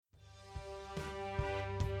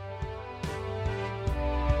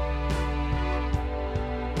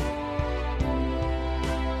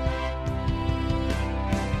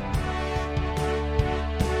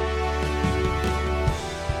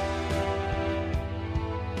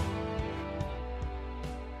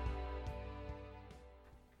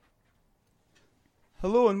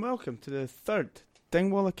Hello and welcome to the third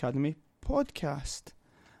Dingwall Academy podcast.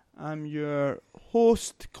 I'm your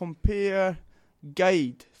host, compare,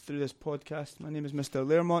 guide through this podcast. My name is Mr.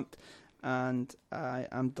 Learmont and I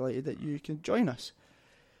am delighted that you can join us.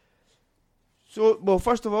 So, well,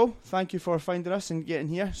 first of all, thank you for finding us and getting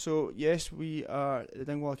here. So, yes, we are the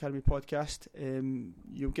Dingwall Academy podcast.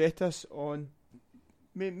 You'll get us on...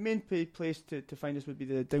 Main place to find us would be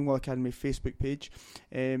the Dingwall Academy Facebook page.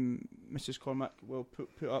 Mrs. Cormack will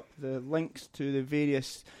put up the links to the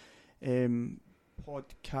various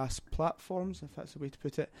podcast platforms, if that's the way to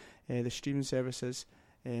put it, the streaming services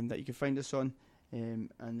that you can find us on,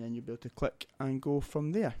 and then you'll be able to click and go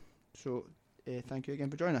from there. So thank you again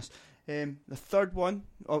for joining us. The third one,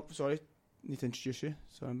 need to introduce you,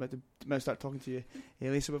 so I'm about to start talking to you,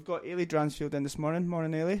 Ailey. So we've got Ailey Dransfield in this morning.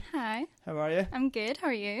 Morning, Ailey. Hi. How are you? I'm good. How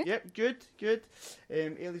are you? Yep, good.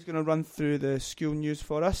 Ailey's going to run through the school news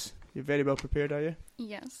for us. You're very well prepared, are you?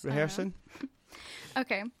 Yes. Rehearsing?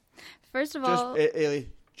 Okay. First of all... Ailey,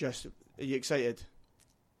 are you excited?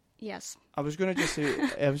 Yes. I was going to just say,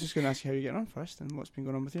 I was just going to ask you how you're getting on first and what's been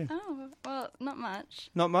going on with you. Oh, well, not much.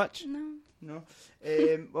 Not much? No.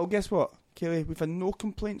 Well, guess what, Kaylee? We've had no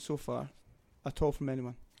complaints so far at all from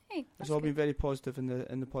anyone. Hey, It's all been very positive in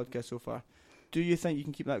the podcast so far. Do you think you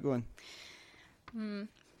can keep that going?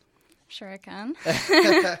 Sure I can.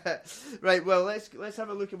 Right, well, let's have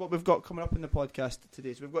a look at what we've got coming up in the podcast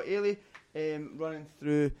today. So we've got Ailey running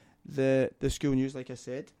through the school news, like I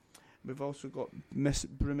said. We've also got Miss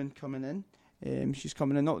Brooman coming in. She's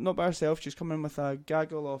coming in not by herself. She's coming in with a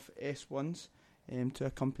gaggle of S1s to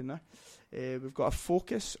accompany her. We've got a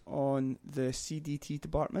focus on the CDT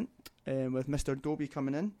department with Mr. Dobie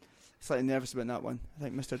coming in. Slightly nervous about that one. I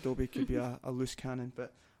think Mr. Dobie could be a loose cannon,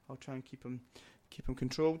 but I'll try and keep him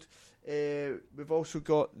controlled. We've also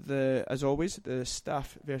got as always, the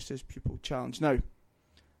staff versus pupil challenge. Now,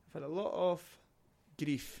 I've had a lot of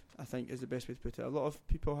grief, I think is the best way to put it. A lot of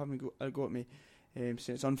people haven't go at me saying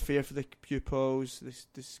it's unfair for the pupils.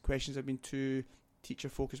 This questions have been too teacher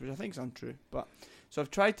focused, which I think is untrue. But so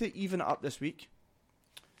I've tried to even it up this week,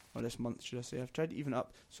 or this month, should I say? I've tried to even it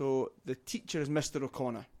up. So the teacher is Mr.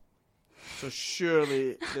 O'Connor. So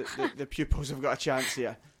surely the pupils have got a chance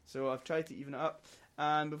here. So I've tried to even it up.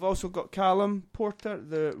 And we've also got Callum Porter,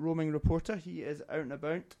 the roaming reporter. He is out and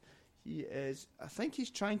about. I think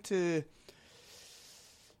he's trying to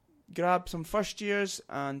grab some first years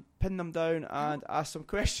and pin them down and ask some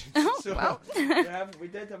questions. Wow. we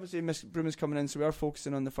did obviously Miss Brooman's coming in, so we are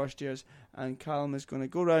focusing on the first years, and Callum is going to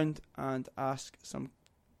go round and ask some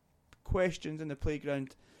questions in the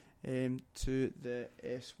playground to the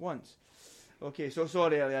S1s. Okay, so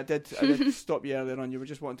sorry Ellie, I did stop you earlier on. You were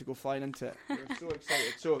just wanting to go flying into it. You were so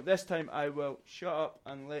excited. So this time I will shut up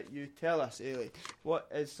and let you tell us, Ailey, what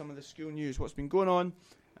is some of the school news, what's been going on,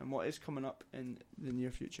 and what is coming up in the near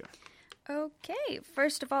future. Okay,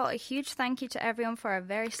 first of all, a huge thank you to everyone for a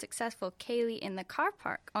very successful Kaylee in the car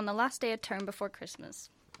park on the last day of term before Christmas.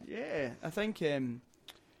 Yeah, I think, I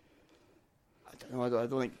don't know, I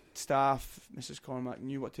don't think staff, Mrs. Cormack,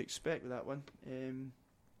 knew what to expect with that one.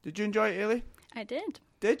 Did you enjoy it, Ailey? I did.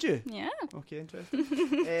 Did you? Yeah. Okay, interesting.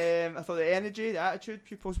 I thought the energy, the attitude,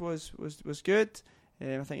 pupils was good.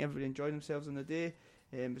 I think everybody enjoyed themselves on the day.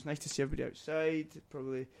 It was nice to see everybody outside.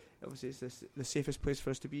 Obviously, it's the safest place for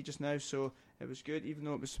us to be just now, so it was good, even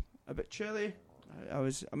though it was a bit chilly. I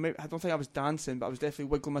don't think I was dancing, but I was definitely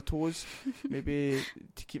wiggling my toes, maybe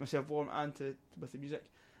to keep myself warm and with the music.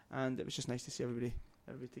 And it was just nice to see everybody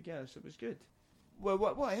together, so it was good. Well,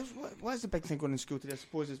 what is the big thing going on in school today? I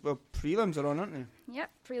suppose prelims are on, aren't they?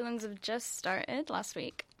 Yep, prelims have just started last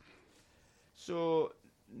week. So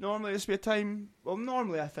normally this would be a time. Well,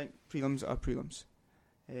 normally I think prelims are prelims.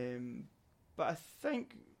 But I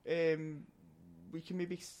think we can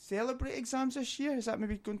maybe celebrate exams this year. Is that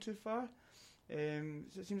maybe going too far? So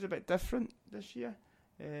it seems a bit different this year.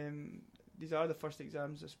 These are the first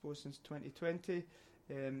exams, I suppose, since 2020.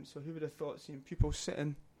 So who would have thought seeing pupils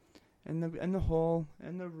sitting in the hall,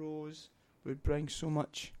 in the rows, would bring so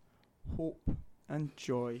much hope and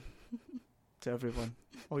joy to everyone.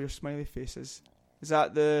 All your smiley faces. Is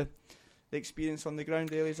that the experience on the ground,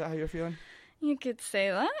 Ailey? Is that how you're feeling? You could say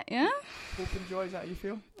that, yeah. Hope and joy, is that how you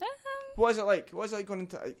feel? What is it like? What is it like going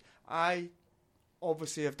into... I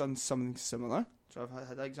obviously have done something similar, so I've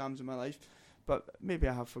had exams in my life, but maybe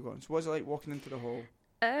I have forgotten. So what is it like walking into the hall?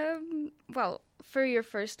 Well, for your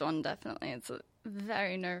first one, definitely, it's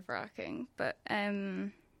very nerve-wracking, but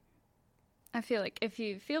I feel like if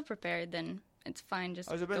you feel prepared, then it's fine just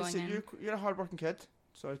going in. I was about to say, you're a hard-working kid.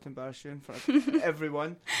 Sorry to embarrass you in front of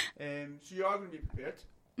everyone. So you are going to be prepared.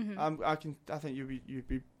 Mm-hmm. I think you'd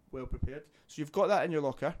be well prepared. So you've got that in your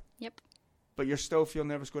locker. Yep. But you're still feel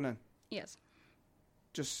nervous going in? Yes.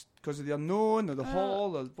 Just because of the unknown or the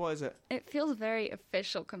hall, or what is it? It feels very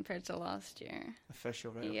official compared to last year.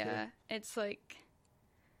 Official, right? Yeah. Okay. It's like,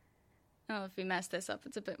 oh, if we mess this up,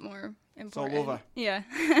 it's a bit more important. It's all over. Yeah.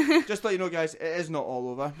 Just to let you know, guys, it is not all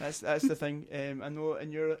over. That's the thing. I know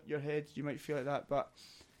in your head you might feel like that, but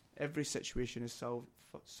every situation is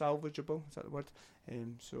salvageable. Is that the word?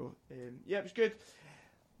 Yeah, it was good.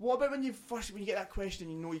 What about when you get that question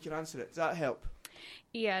and you know you can answer it? Does that help?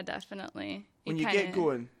 Yeah, definitely. When you get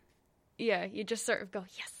going. Yeah, you just sort of go,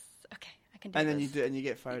 yes, okay, I can do and this. then you do it and you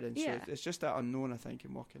get fired in. Yeah. So it's just that unknown, I think,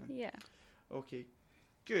 in walking in. Yeah. Okay,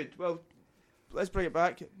 good. Well, let's bring it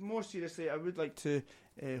back. More seriously, I would like to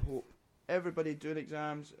hope everybody doing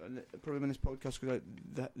exams, and probably when this podcast goes out,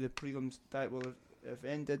 the prelims that will have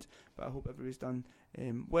ended, but I hope everybody's done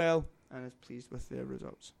well and is pleased with their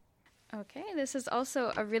results. Okay, this is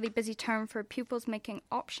also a really busy term for pupils making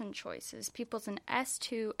option choices. Pupils in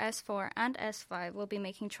S2, S4 and S5 will be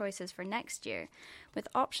making choices for next year, with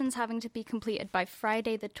options having to be completed by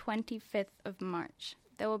Friday the 25th of March.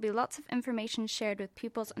 There will be lots of information shared with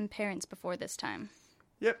pupils and parents before this time.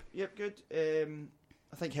 Yep, good. I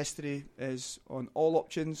think history is on all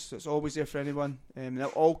options, so it's always there for anyone. They're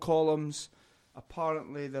all columns.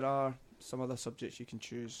 Apparently there are some other subjects you can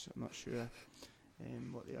choose. I'm not sure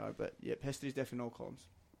what they are, but yep, history is definitely all columns.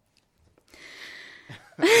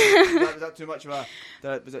 was that too much of a?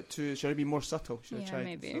 Was it too? Should I be more subtle? Should I try?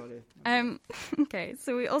 Maybe. Sorry. Okay,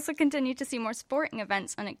 so we also continue to see more sporting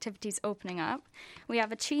events and activities opening up. We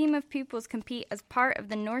have a team of pupils compete as part of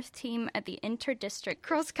the North team at the Inter-District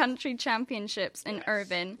Cross Country Championships in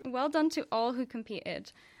Irvine. Well done to all who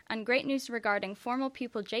competed. And great news regarding former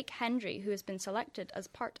pupil Jake Hendry, who has been selected as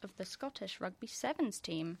part of the Scottish Rugby Sevens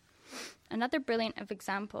team. Another brilliant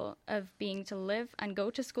example of being to live and go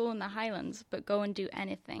to school in the Highlands, but go and do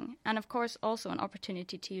anything. And of course, also an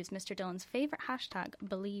opportunity to use Mr. Dillon's favourite hashtag,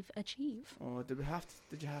 BelieveAchieve. Oh, did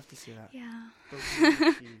you have to say that?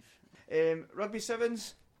 Yeah. Rugby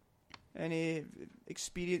sevens. Any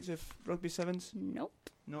experience of rugby sevens? Nope.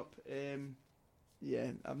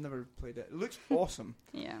 Yeah, I've never played it. It looks awesome.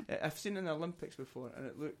 Yeah. I've seen it in the Olympics before, and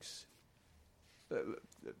it looks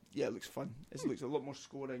fun. It looks a lot more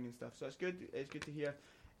scoring and stuff, so it's good. It's good to hear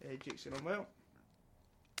Jake's on well.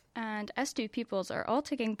 And S2 pupils are all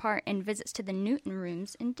taking part in visits to the Newton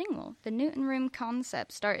Rooms in Dingwall. The Newton Room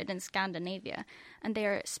concept started in Scandinavia, and they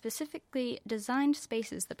are specifically designed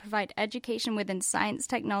spaces that provide education within science,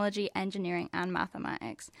 technology, engineering, and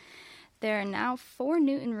mathematics. There are now 4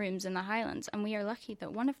 Newton Rooms in the Highlands, and we are lucky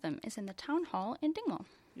that one of them is in the town hall in Dingwall.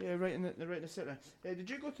 Yeah, right in the centre. Did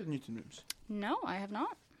you go to the Newton Rooms? No, I have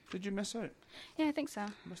not. Did you miss out? Yeah, I think so.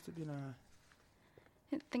 Must have been a...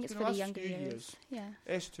 I think it's for the younger years. Yeah.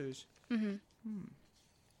 S2s. Mm-hmm.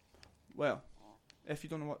 Well, if you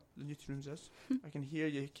don't know what the Newton Rooms is, I can hear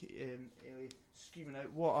you, Ellie, screaming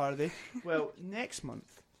out, what are they? Well, next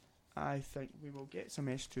month, I think we will get some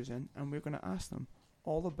S2s in, and we're going to ask them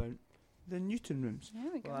all about the Newton Rooms.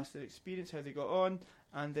 There we go. We'll ask their experience, how they got on,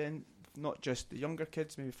 and then not just the younger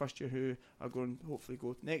kids, maybe first year who are going, hopefully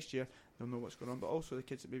go next year, they'll know what's going on, but also the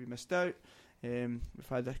kids that maybe missed out. We've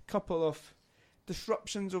had a couple of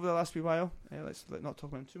disruptions over the last wee while. Let's not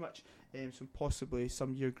talk about them too much. So possibly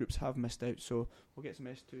some year groups have missed out, so we'll get some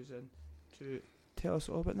S2s in to tell us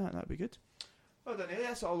all about that. That'd be good. Well done, Ellie.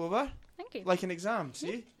 That's all over. Thank you. Like an exam,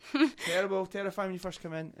 see? Terrible, terrifying when you first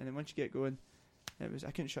come in, and then once you get going,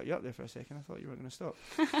 I couldn't shut you up there for a second. I thought you weren't going to stop.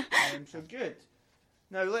 So good.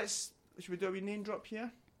 Now should we do a wee name drop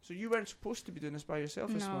here? So you weren't supposed to be doing this by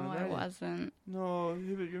yourself this morning, No, I wasn't. No,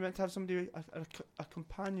 you meant to have somebody, a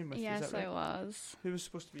companion with you. Yes, is that right? I was. Who was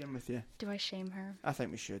supposed to be in with you? Do I shame her? I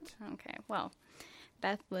think we should. Okay, well,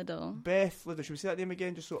 Beth Little. Beth Little. Should we say that name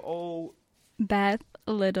again, just so all... Beth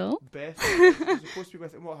Little. Beth Little was supposed to be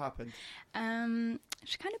with, and what happened?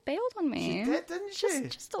 She kind of bailed on me. She did, didn't she?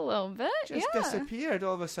 Just a little bit, Just disappeared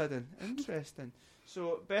all of a sudden. Interesting.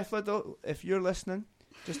 So, Beth Little, if you're listening,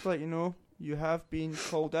 just to let you know, you have been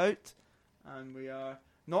called out, and we are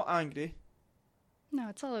not angry. No,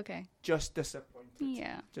 it's all okay. Just disappointed.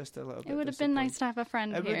 Yeah. Just a little bit. It would have been nice to have a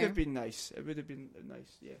friend here. It here. would have been nice. It would have been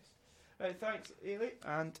nice, yes. Right, thanks, Ailey,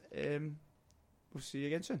 and we'll see you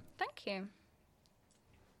again soon. Thank you.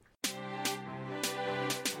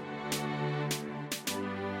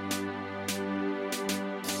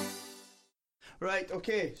 Right,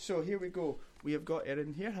 okay, so here we go. We have got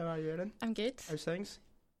Erin here. How are you, Erin? I'm good. How's things?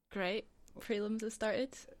 Great. Prelims have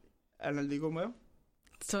started. And are they going well?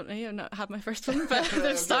 Don't know, I've not had my first one, but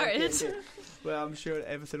they've started. Okay. Well, I'm sure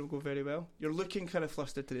everything will go very well. You're looking kind of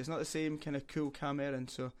flustered today. It's not the same kind of cool, calm Erin,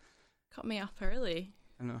 so... Cut me up early.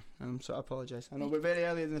 I know, so I apologise. I know we're very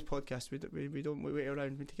early in this podcast. We don't wait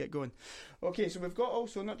around. We need to get going. Okay, so we've got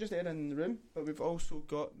also not just Erin in the room, but we've also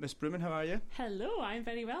got Miss Brooman. How are you? Hello, I'm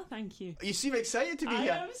very well, thank you. You seem excited to be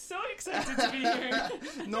here. I am so excited to be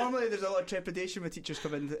here. Normally, there's a lot of trepidation when teachers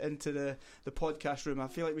come into the podcast room. I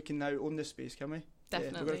feel like we can now own this space, can we?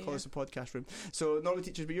 Definitely. We're going to call this a podcast room. So normally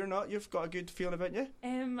teachers, but you're not. You've got a good feeling about you.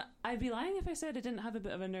 I'd be lying if I said I didn't have a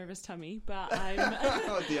bit of a nervous tummy, but I'm.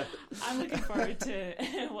 Oh dear. I'm looking forward to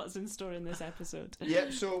what's in store in this episode.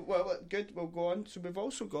 Yep. So well, good. We'll go on. So we've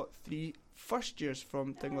also got 3 first years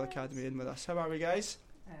from Dingwall Academy in with us. How are we, guys?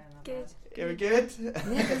 Good. Are we good?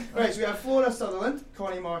 Right. So we have Flora Sutherland,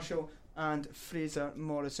 Connie Marshall, and Fraser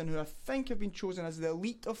Morrison, who I think have been chosen as the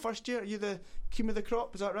elite of first year. Are you the cream of the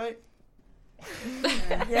crop? Is that right?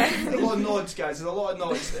 Yeah. There's a lot of nods, guys. There's a lot of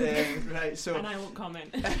nods. Right, so. And I won't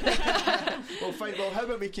comment. Well, fine. Well, how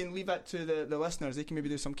about we can leave that to the listeners? They can maybe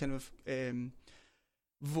do some kind of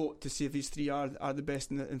vote to see if these 3 are the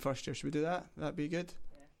best in first year. Should we do that? That'd be good.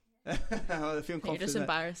 Yeah. I'm feeling confident. You're just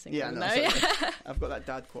embarrassing. Yeah, them no, now. I've got that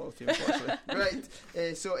dad quality, unfortunately.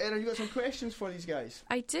 Right. So, Erin, you got some questions for these guys?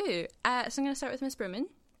 I do. So I'm going to start with Miss Brooman.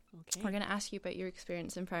 Okay. We're going to ask you about your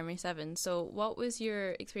experience in primary 7. So what was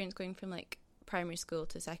your experience going from like primary school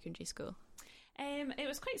to secondary school? It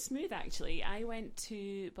was quite smooth, actually. I went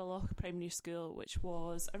to Balloch Primary School, which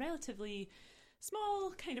was a relatively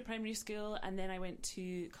small kind of primary school, and then I went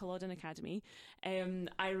to Culloden Academy.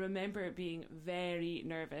 I remember being very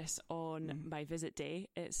nervous on my visit day.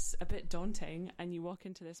 It's a bit daunting, and you walk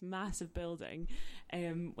into this massive building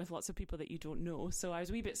with lots of people that you don't know, so I was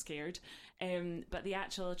a wee bit scared, but the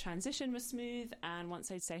actual transition was smooth, and once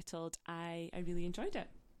I'd settled, I really enjoyed it.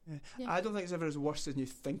 Yeah. I don't think it's ever as worse as you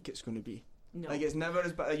think it's going to be. No. Like, it's never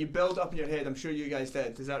as bad. You build it up in your head. I'm sure you guys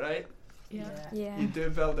did. Is that right? Yeah. You do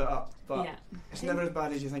build it up, but Yeah. it's never as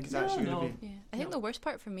bad as you think it's actually No. going to be. Yeah, I think the worst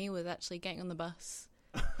part for me was actually getting on the bus.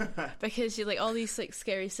 Because you like all these like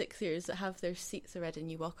scary 6-years that have their seats already,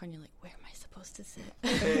 and you walk on, you're like, where am I supposed to sit?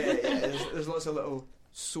 There's lots of little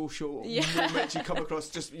social moments you come across.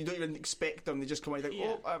 Just you don't even expect them. They just come out like,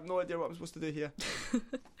 oh, I have no idea what I'm supposed to do here.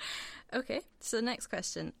 Okay, so the next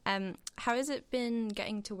question. How has it been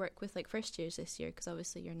getting to work with like first years this year? Because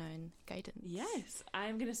obviously you're now in guidance. Yes,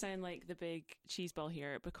 I'm going to sound like the big cheeseball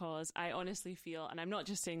here, because I honestly feel, and I'm not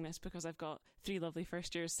just saying this because I've got 3 lovely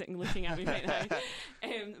first years sitting looking at me right now,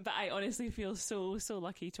 but I honestly feel so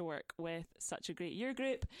lucky to work with such a great year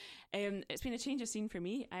group. It's been a change of scene for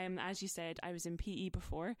me. As you said, I was in PE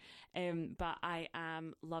before, but I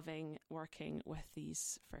am loving working with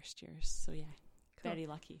these first years. So yeah, Cool. very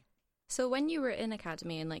lucky. So when you were in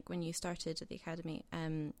academy and like when you started at the academy,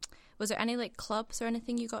 was there any like clubs or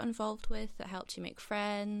anything you got involved with that helped you make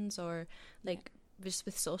friends, or like just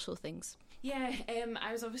with social things? Yeah,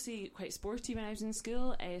 I was obviously quite sporty when I was in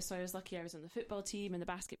school, so I was lucky I was on the football team and the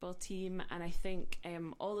basketball team, and I think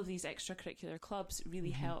all of these extracurricular clubs really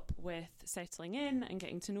help with settling in and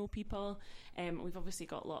getting to know people. We've obviously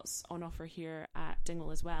got lots on offer here at Dingwall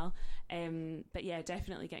as well, but yeah,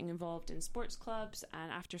 definitely getting involved in sports clubs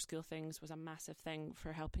and after school things was a massive thing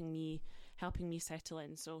for helping me settle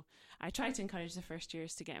in. So I try to encourage the first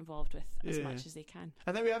years to get involved with as much as they can.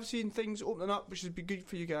 I think we have seen things opening up, which has been good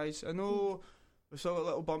for you guys. I know we've still got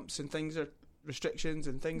little bumps and things are restrictions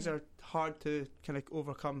and things are hard to kind of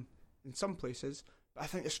overcome in some places, but I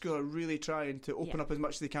think the school are really trying to open up as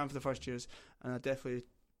much as they can for the first years, and I definitely,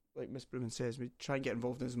 like Miss Brooman says, we try and get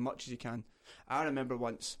involved in as much as you can. I remember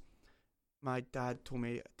once my dad told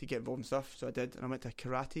me to get involved in stuff, so I did, and I went to a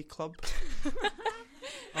karate club.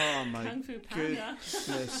 Oh my Kung Fu Panda.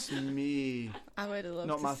 goodness me. I would have loved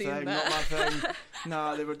Not to my see thing, that. not my thing.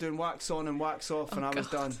 Nah, they were doing wax on and wax off, and I was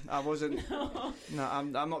done. I wasn't.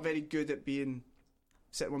 I'm not very good at being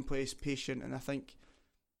sit in one place, patient, and I think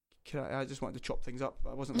I just wanted to chop things up.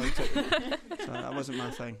 But I wasn't like it. So that wasn't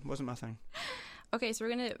my thing. Okay, so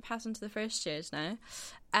we're going to pass on to the first years now.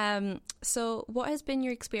 So what has been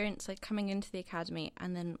your experience like coming into the academy,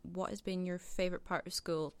 and then what has been your favourite part of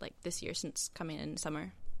school like this year since coming in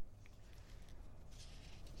summer?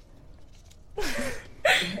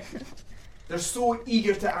 They're so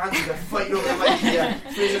eager to answer. They're fighting over the mic here.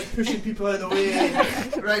 Fraser's pushing people out of the way.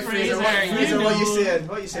 Right, Fraser, what are you saying?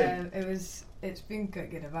 What are you saying? It's been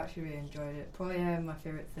quite good. I've actually really enjoyed it. Probably my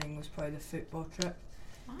favourite thing was probably the football trip,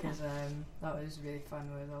 because that was really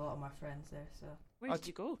fun with a lot of my friends there. So Where did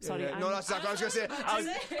you go? Yeah, Sorry. yeah. No, that's exactly what I was going to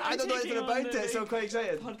say. I don't know anything about it, so I'm quite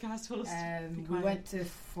excited. Podcast host. we went to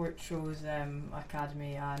Fort Show's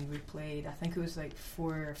academy, and we played, I think it was like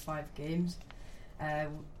 4 or 5 games.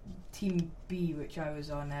 Team B, which I was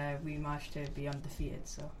on, we managed to be undefeated.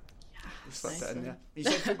 So You slipped it in there. You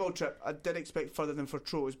said football trip. I did expect further than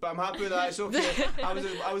Fortrose, but I'm happy with that. It's okay. I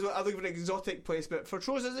was looking for an exotic place, but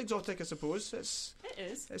Fortrose is exotic, I suppose. It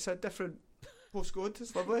is. It's a different postcode.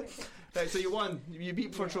 It's lovely. Right, so you won. You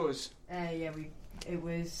beat Fortrose. It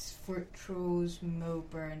was Fortrose,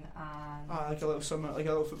 Milburn, and Like a little summer, like a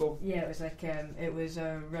little football. Yeah, it was like it was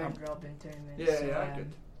a round robin tournament. Yeah, so,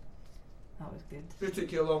 good. That was good. Who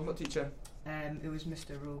took you along? What teacher? It was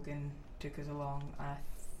Mr. Rogan took us along. I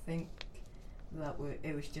think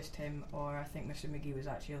it was just him, or I think Mr. McGee was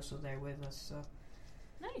actually also there with us. So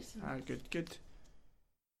Nice.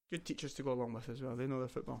 Good teachers to go along with as well. They know their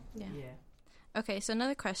football. Yeah. yeah. Okay, so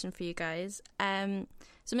another question for you guys.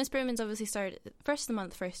 So Miss Bruman's obviously started first of the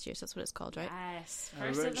month, first years. That's what it's called, right? Yes.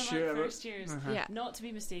 First of the month, first years. Uh-huh. Yeah. Not to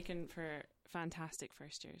be mistaken for fantastic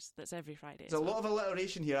first years. That's every Friday. There's a lot of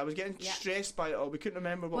alliteration here. I was getting stressed by it all. We couldn't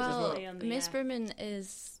remember what was Well, what. Miss Bruman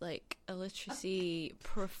is like a literacy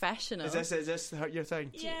professional. Is this your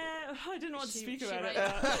thing? Yeah, I didn't want to speak she about it.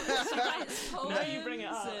 she writes poems Now you bring it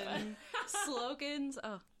up. and slogans.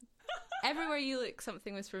 Oh, everywhere you look,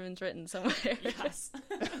 something Miss Bruman's written somewhere. Yes.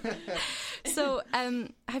 So,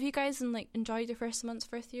 have you guys enjoyed your first month's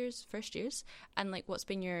first years, and what's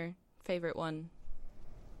been your favourite one?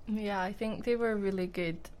 Yeah, I think they were really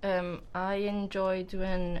good. I enjoyed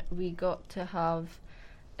when we got to have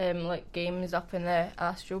games up in the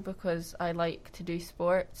Astro because I like to do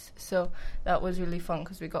sports. So that was really fun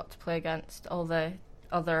because we got to play against all the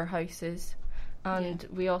other houses. And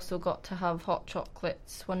we also got to have hot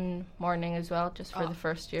chocolates one morning as well, just for the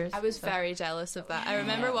first years. I was very jealous of that. I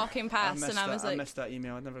remember walking past and I was I missed that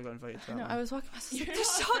email. I never got invited to that. No, one. I was walking past. You're There's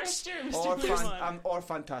not hot, first year, Mr. Or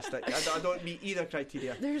fantastic. I don't meet either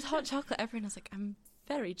criteria. there's hot chocolate everywhere, and I was like, I'm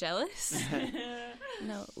very jealous.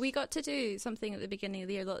 No, we got to do something at the beginning of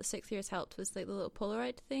the year. A lot of sixth years helped was the little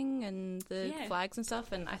Polaroid thing and the flags and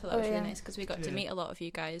stuff, and I thought that was really nice because we got to meet a lot of you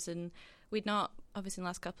guys, and we'd not obviously in the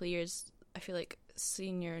last couple of years. I feel like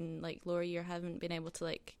senior and lower year haven't been able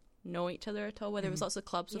to know each other at all. Where there was lots of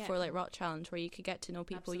clubs before Rock Challenge where you could get to know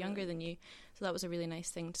people younger than you. So that was a really nice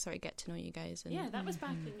thing to sort of get to know you guys. And that was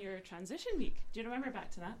back in your transition week. Do you remember back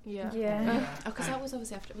to that? Yeah. because that was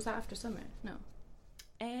obviously after. Was that after summer? No.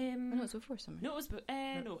 No, it was before summer. No,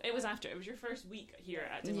 it was after. It was your first week here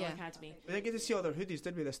at Dingwall Academy. We didn't get to see other hoodies,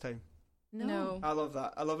 did we, this time? No. I love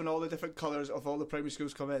that. I love when all the different colours of all the primary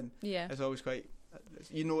schools come in. Yeah. It's always quite... it's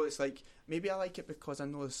maybe I like it because I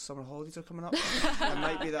know the summer holidays are coming up. It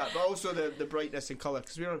might be that. But also the brightness and colour.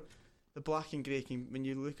 Because the black and grey, when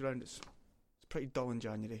you look around, it's pretty dull in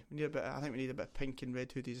January. I think we need a bit of pink and red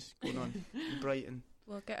hoodies going on. And bright and...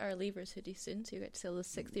 We'll get our Levers hoodies soon, so you get to see all the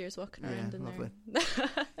sixth years walking around in lovely.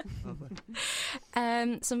 there.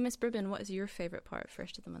 Lovely. So Miss Bruban, what is your favourite part of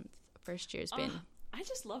first year's been? I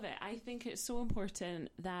just love it. I think it's so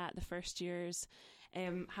important that the first years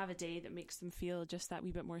have a day that makes them feel just that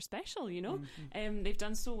wee bit more special, you know? Mm-hmm. They've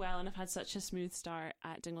done so well and have had such a smooth start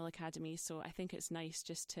at Dingwall Academy, so I think it's nice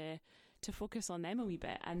just to focus on them a wee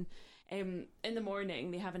bit. And in the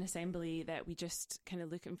morning they have an assembly that we just kind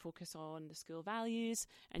of look and focus on the school values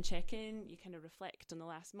and check in. You kind of reflect on the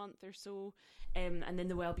last month or so, and then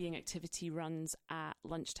the wellbeing activity runs at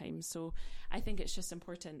lunchtime. So I think it's just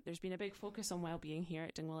important. There's been a big focus on wellbeing here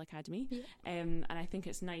at Dingwall Academy, and I think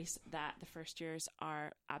it's nice that the first years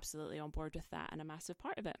are absolutely on board with that and a massive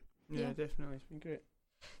part of it. Yeah, definitely. It's been great.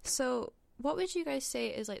 So what would you guys say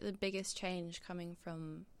is the biggest change coming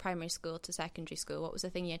from primary school to secondary school? What was the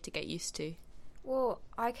thing you had to get used to? Well,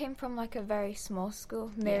 I came from a very small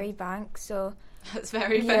school, Mary Bank, so It's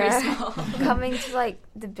very, very small. Coming to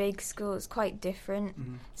the big school is quite different.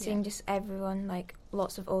 Mm-hmm. Seeing just everyone,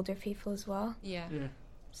 lots of older people as well. Yeah.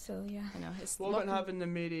 So yeah. I know. It's What about having the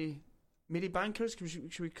Mary Bankers?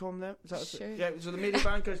 Should we call them that? Is that Sure. Yeah. So the Mary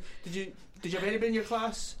Bankers. Did you have anybody in your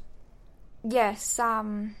class? Yeah,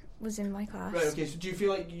 Sam was in my class. Right. Okay. So do you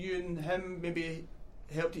feel like you and him maybe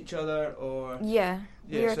helped each other, or? Yeah,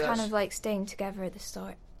 we were so kind of staying together at the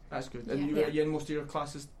start. That's good. And Yeah. you in most of your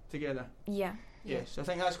classes together? Yeah. Yes. I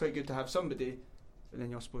think that's quite good to have somebody, but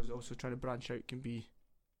then I suppose also trying to branch out can be.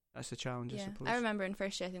 That's the challenge, I suppose. I remember in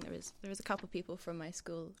first year, I think there was a couple of people from my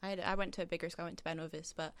school. I went to a bigger school. I went to Ben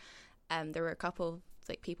Ovis, but there were a couple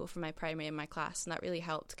people from my primary in my class, and that really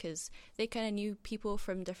helped because they kind of knew people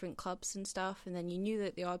from different clubs and stuff, and then you knew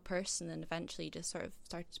that the odd person, and eventually you just sort of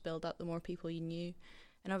started to build up the more people you knew.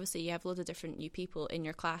 And obviously you have loads of different new people in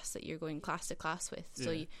your class that you're going class to class with,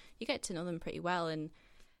 so you get to know them pretty well, and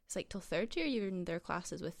it's till third year you're in their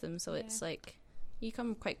classes with them, so it's you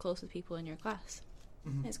come quite close with people in your class.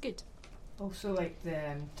 Mm-hmm. It's good. Also, like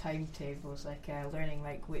the timetables, like learning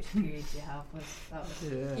like which periods you have was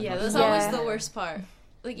Yeah, that's Yeah. always the worst part.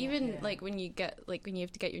 Like Yeah. even Yeah. like when you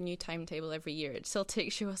have to get your new timetable every year, it still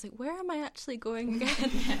takes you. I was like, where am I actually going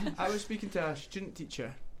again? I was speaking to a student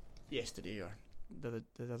teacher yesterday or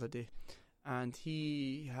the other day, and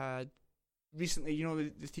he had recently, you know,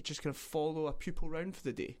 the teachers kind of follow a pupil round for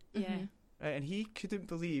the day, Yeah. right? And he couldn't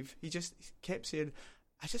believe, he kept saying,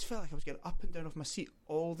 I just felt like I was getting up and down off my seat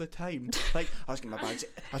all the time. Like, I was getting my bags,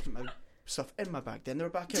 I was putting my stuff in my bag, then they were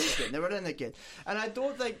back out again, they were in again. And I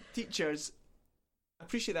don't think teachers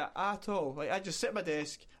appreciate that at all. Like, I just sit at my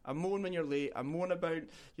desk, I moan when you're late, I moan about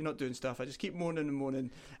you're not doing stuff, I just keep moaning and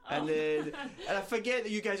moaning, and then and I forget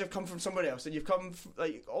that you guys have come from somewhere else, and you've come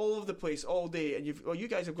like all over the place all day, and you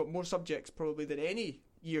guys have got more subjects probably than any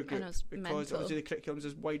year group, it's because mental. obviously the curriculum's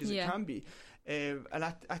as wide as Yeah. it can be, and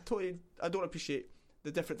I don't appreciate the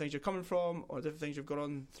different things you're coming from or different things you've got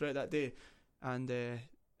on throughout that day, and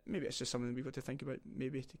maybe it's just something we've got to think about,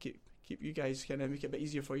 maybe to keep you guys, kind of make it a bit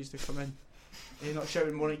easier for you to come in. You're not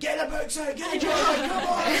shouting more, get the books out, get the job out,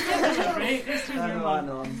 come on! Right, this time you're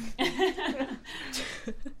on.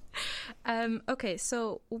 I know. Okay,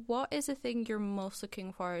 so what is the thing you're most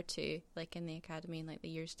looking forward to, like in the academy in like the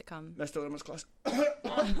years to come? Mr. Limmer's class.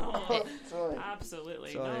 Oh, Sorry.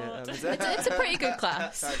 Absolutely Sorry, not. It's a pretty good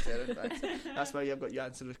class. Thanks, Erin, thanks. That's why I've got you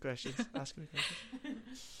answer the questions. Ask me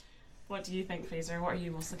questions. What do you think, Fraser? What are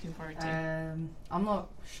you most looking forward to? I'm not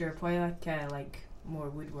sure. Probably like more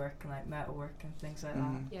woodwork and like metalwork and things like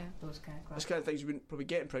that. Yeah, Those kind of That's classes. kind of things you wouldn't probably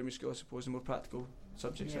get in primary school, I suppose, and more practical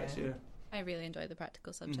subjects. Yeah. Right? Yeah. I really enjoy the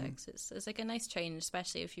practical subjects. It's like a nice change,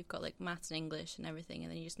 especially if you've got like maths and English and everything,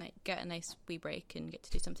 and then you just get a nice wee break and get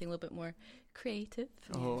to do something a little bit more creative.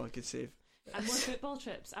 Oh, I could save. And more football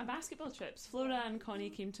trips and basketball trips. Flora and Connie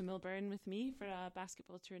came to Milburn with me for a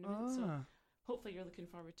basketball tournament, so hopefully you're looking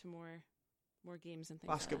forward to more games and things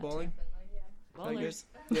basketballing. like that. Very good.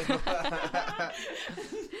 Ballers.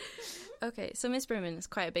 Okay, so Miss Brewman, it's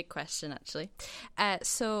quite a big question actually.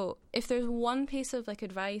 So if there's one piece of like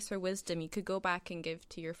advice or wisdom you could go back and give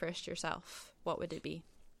to your first year self, what would it be?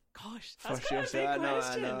 Gosh, that's First quite a year, big I know.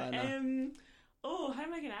 question. I How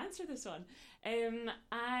am I going to answer this one?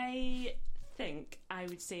 I think I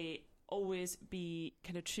would say always be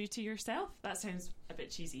kind of true to yourself. That sounds a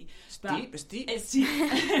bit cheesy. It's but deep. It's deep. It's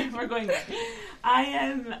deep. We're going there.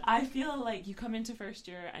 I feel like you come into first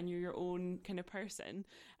year and you're your own kind of person,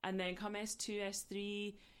 and then come S2,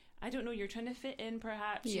 S3. I don't know, you're trying to fit in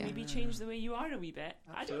perhaps. Yeah. You maybe change the way you are a wee bit.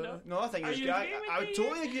 I don't know. No, I think Are it's you good. agreeing with I would me?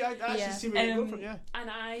 totally agree. I actually Yeah. see where you're going from. Yeah. And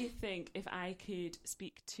I think if I could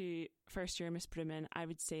speak to first year Miss Brewman, I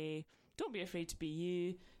would say, don't be afraid to be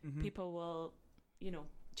you. Mm-hmm. People will,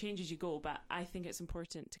 change as you go, but I think it's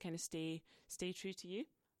important to kind of stay true to you.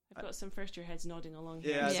 I've got some first year heads nodding along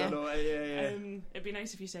here. Yeah, I Yeah. don't know. Yeah. It'd be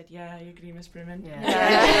nice if you said, yeah, I agree, Miss Brewman.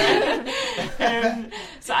 Yeah.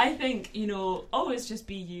 So I think, always just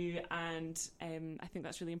be you, and I think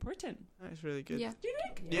that's really important. That's really good. Yeah. Do you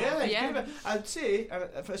think? Yeah, Yeah. yeah. I'd say,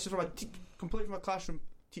 if this is from completely from a classroom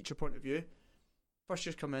teacher point of view, first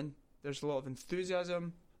years come in, there's a lot of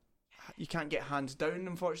enthusiasm. You can't get hands down,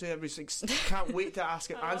 unfortunately. Everybody's like, can't wait to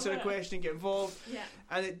answer a question, get involved. Yeah.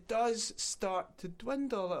 And it does start to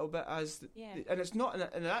dwindle a little bit Yeah. and it's not,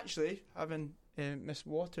 and actually, having Miss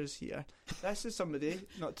Waters here, this is somebody,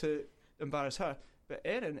 not to embarrass her, but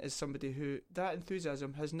Erin is somebody who, that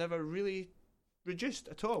enthusiasm has never really reduced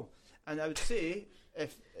at all. And I would say,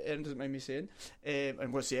 if Erin doesn't mind me saying,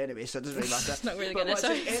 and we'll say anyway, so it doesn't really matter. It's not really But going to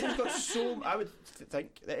Erin's got I would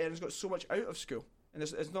think that Erin's got so much out of school. And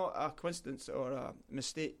it's not a coincidence or a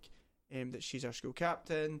mistake that she's our school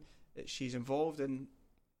captain, that she's involved in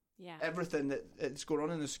everything that's going on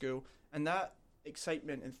in the school. And that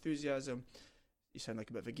excitement, enthusiasm, you sound like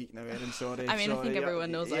a bit of a geek now, Erin, sorry. I mean, I sorry. think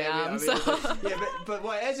everyone knows I yeah, am, mean, so. but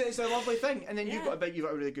what it is, it's a lovely thing. And then you've got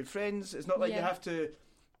really good friends. It's not like Yeah.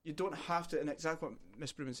 you don't have to, and exactly what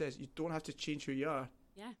Miss Brewman says, you don't have to change who you are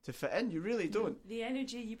Yeah. to fit in. You really don't. The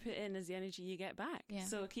energy you put in is the energy you get back. Yeah.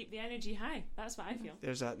 So keep the energy high. That's what I feel.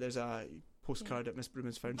 There's a postcard that Miss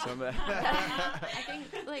Brewman's found somewhere. I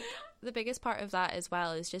think like the biggest part of that as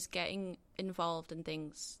well is just getting involved in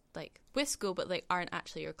things like with school but like aren't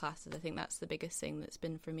actually your classes. I think that's the biggest thing that's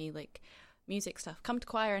been for me, like music stuff. Come to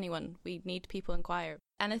choir, anyone. We need people in choir.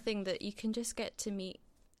 Anything that you can just get to meet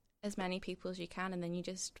as many people as you can, and then you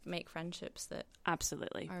just make friendships that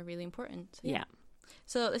Absolutely. are really important. So, Yeah.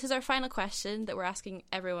 So this is our final question that we're asking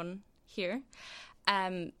everyone here.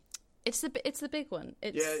 It's the big one.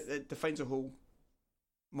 It defines a whole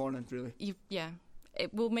morning, really.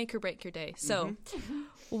 It will make or break your day. So,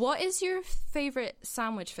 what is your favourite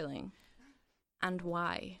sandwich filling, and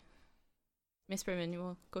why? Miss Berman,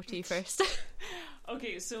 we'll go to you first.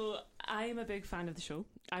 Okay, so I'm a big fan of the show.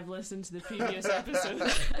 I've listened to the previous episode.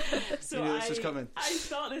 So You knew this was coming. I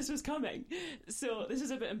thought this was coming. So this is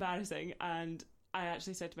a bit embarrassing, and I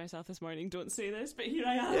actually said to myself this morning, don't say this, but here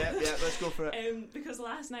I am. Yeah, let's go for it. Because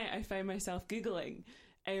last night I found myself Googling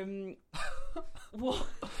what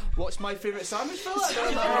What's my favourite sandwich, Philip?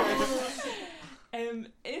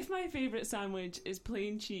 if my favourite sandwich is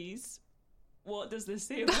plain cheese, what does this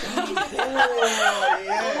say about me? Oh,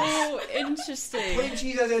 yes. Oh, interesting. Plain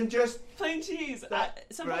cheese as in just... Plain cheese,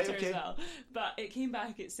 some right, butter okay. as well. But it came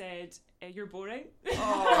back, it said, you're boring,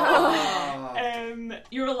 Oh.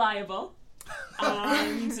 you're reliable,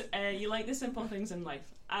 and you like the simple things in life.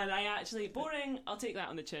 And I actually, boring, I'll take that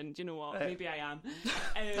on the chin. Do you know what? Right. Maybe I am.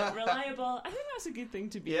 Reliable, I think that's a good thing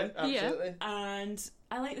to be. Yeah, absolutely. And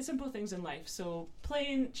I like the simple things in life, so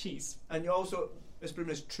plain cheese. And you also, Miss Broom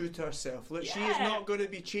is true to herself. Look, she is Yeah. not going to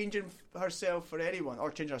be changing herself for anyone,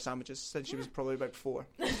 or changing her sandwiches since she was probably about 4.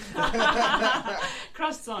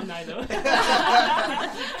 Crusts on now, though.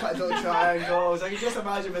 Cut little triangles. I can just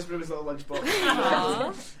imagine Miss Broom's little lunchbox.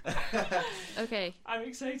 Aw. Okay. I'm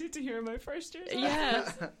excited to hear my first year.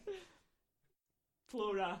 Yeah.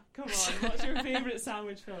 Flora, come on. What's your favourite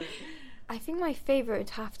sandwich, Philip? I think my favourite would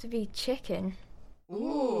have to be chicken.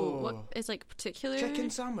 Ooh. What is like particular? Chicken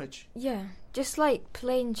sandwich. Yeah, just like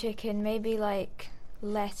plain chicken, maybe like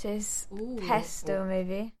lettuce, Ooh. pesto,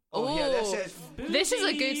 maybe. Oh, yeah, this Oh. is... This is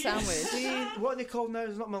a good Bougie. sandwich. See, what are they called now?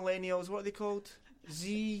 It's not millennials. What are they called?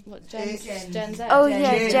 Z... What, Eh, Gen Z? Oh,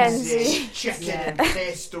 yeah, Gen Z. Chicken Yeah. and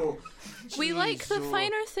pesto. We like the Jeez,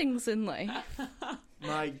 finer things in life.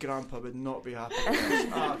 My grandpa would not be happy with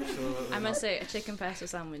this. Absolutely I not. must say, a chicken pesto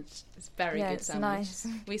sandwich is very Yeah, good it's sandwich. nice.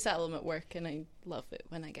 We settle them at work, and I love it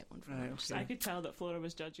when I get one from Right, lunch. okay. I could tell that Flora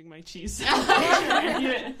was judging my cheese.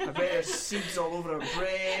 I bet there's seeds all over her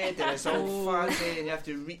bread and it's all Oh. fancy and you have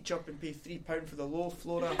to reach up and pay £3 for the loaf,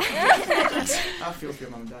 Flora. I feel for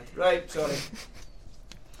your mum and dad. Right, sorry.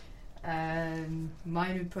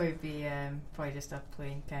 Mine would probably be probably just a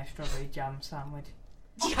plain kind of strawberry jam sandwich.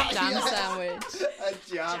 Jam sandwich.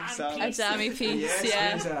 A jam Jam sandwich. A jammy piece, Yes,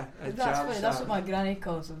 yeah. Fraser, a That's jam funny, that's what my sandwich. granny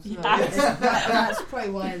calls them. So Yes. that's probably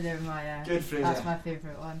why they're my. Good, Fraser. That's my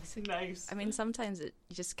favourite one. Nice. I mean, sometimes you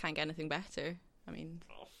just can't get anything better. I mean,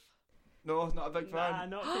 No, not a big Nah, fan.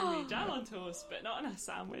 not for me. Jam on toast, but not on a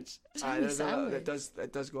sandwich. Aye, jammy there's a little- sandwich.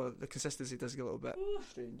 it does go, the consistency does get a little bit Ooh.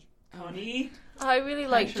 strange. Connie. I really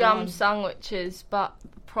like Pressure jam on. sandwiches, but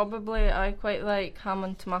probably I quite like ham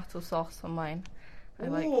and tomato sauce on mine. I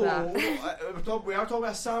like that. We are talking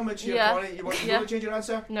about a sandwich here, Yeah. Connie. You want Yeah. to change your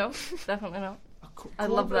answer? No, definitely not. I Cornbread.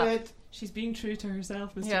 love that. She's being true to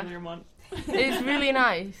herself, Mr. Yeah. Learmont. It's really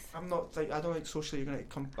nice. I'm not like, I don't think socially you're going to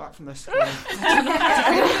come back from this.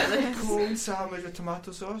 Corn sandwich with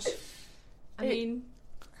tomato sauce. I mean,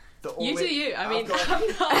 The you only- do you. I I've mean, got- I'm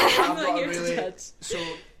I've not got a here really- to judge. So,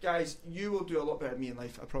 guys, you will do a lot better than me in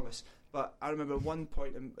life, I promise. But I remember one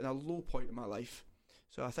point, in a low point in my life.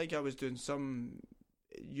 So I think I was doing some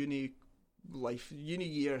uni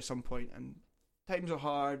year at some point, and times were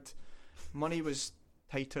hard. Money was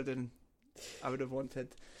tighter than I would have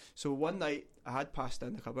wanted. So one night I had pasta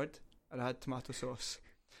in the cupboard, and I had tomato sauce.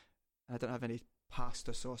 And I didn't have any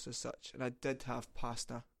pasta sauce as such, and I did have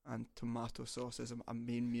pasta and tomato sauce as a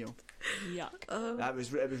main meal. Yuck. It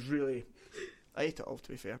was really. I ate it all, to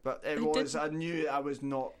be fair, but I I knew I was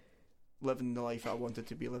not living the life I wanted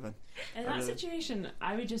to be living. In I that really- situation,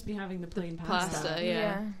 I would just be having the plain Pasta,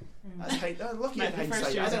 yeah. That's lucky Like at the first hindsight. I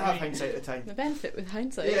years didn't of have me. hindsight at the time. The benefit with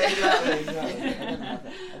hindsight. Yeah, exactly. I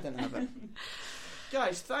didn't have it.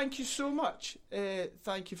 Guys, thank you so much.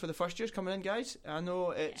 Thank you for the first years coming in, guys. I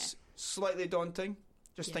know it's slightly daunting.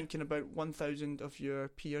 Just Yeah. thinking about 1,000 of your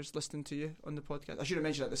peers listening to you on the podcast. I should have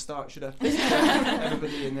mentioned at the start, should have.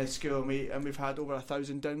 Everybody in the school, and we've had over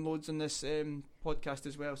 1,000 downloads on this podcast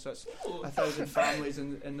as well. So it's 1,000 families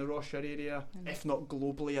in the Ross-shire area, if not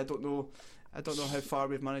globally. I don't know how far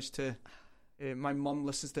we've managed to. My mum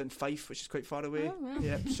listens to it in Fife, which is quite far away. Oh, wow.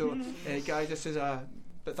 Yeah. So, guys, this is a.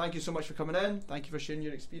 But thank you so much for coming in. Thank you for sharing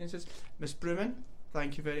your experiences, Miss Bruman.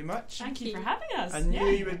 Thank you very much. Thank you for having us. I knew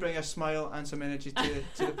you would bring a smile and some energy to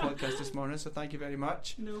the podcast this morning, so thank you very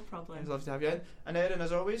much. No It's problem. lovely to have you in. And Erin,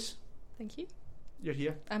 as always, Thank you. you're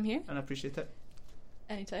here, I'm here and I appreciate it.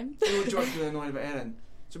 anytime. You know, George really annoyed about Erin.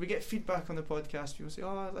 So we get feedback on the podcast. People say,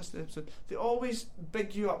 "Oh, listen to the episode." They always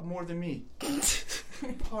big you up more than me.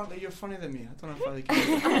 Apparently, you're funnier than me. I don't know if I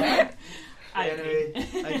can. I Anyway,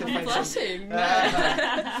 agree. I can find some. Blushing.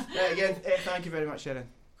 Again, thank you very much, Erin.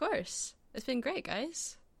 Of course. It's been great,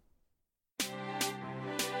 guys.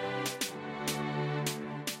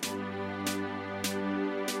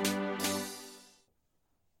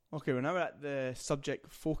 Okay, we're now at the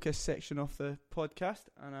subject focus section of the podcast,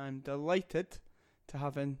 and I'm delighted to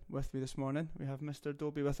have in with me this morning. We have Mr.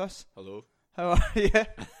 Dobie with us. Hello. How are you?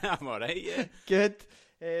 I'm alright, yeah. Good.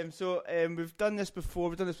 So we've done this before.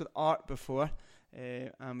 We've done this with art before,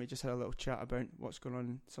 and we just had a little chat about what's going on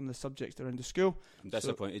in some of the subjects around the school. I'm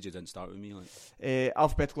disappointed you didn't start with me. Like.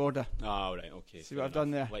 Alphabetical order. Oh, right, okay. See what I've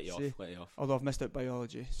done there? Let you See? off. Although I've missed out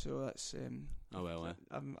biology, so that's. Oh well.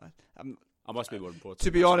 I'm I must be more important. To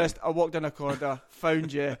be honest, I walked down a corridor,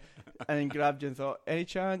 found you, and then grabbed you and thought, any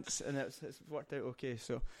chance? And it's worked out okay.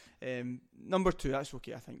 So, number 2, that's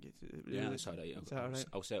okay, I think. Yeah, that's alright.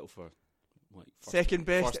 I'll settle for second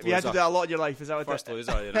best. First you had to do a lot in your life, is that what first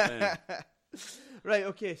loser, you know? Right,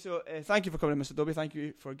 okay, so thank you for coming in, Mr. Dobie. Thank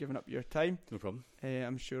you for giving up your time. No problem.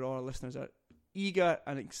 I'm sure all our listeners are eager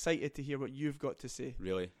and excited to hear what you've got to say.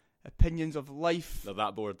 Really? Opinions of life. They're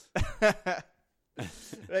that bored.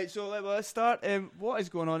 Right, so let's start. What is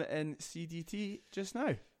going on in CDT just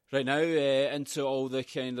now? Right now, into all the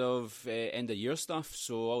kind of end of year stuff.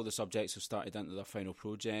 So all the subjects have started into their final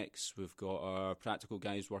projects. We've got our practical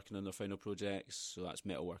guys working on their final projects. So that's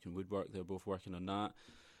metalwork and woodwork. They're both working on that.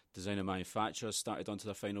 Design and manufacture started onto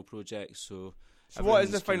their final projects. So what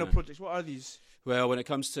is the final projects? What are these? Well, when it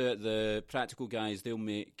comes to the practical guys, they'll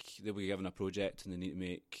be given a project and they need to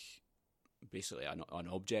make basically an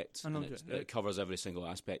object. It covers every single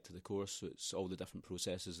aspect of the course. So it's all the different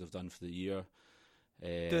processes they've done for the year.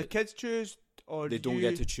 Do the kids choose, or they don't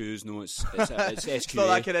get to choose? No, it's SQA. It's not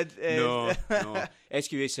that kind of, no.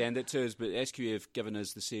 SQA send it to us, but SQA have given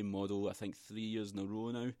us the same model, I think, 3 years in a row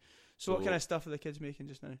now. So what kind of stuff are the kids making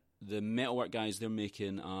just now? The metalwork guys, they're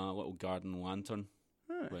making a little garden lantern,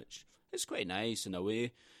 which is quite nice in a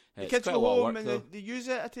way. The kids go home and they use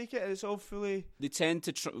it, I take it, and it's all fully... They tend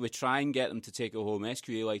to... we try and get them to take it home.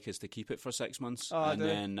 SQA like us to keep it for 6 months,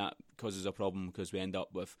 then that causes a problem because we end up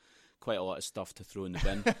with quite a lot of stuff to throw in the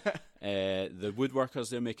bin. The woodworkers,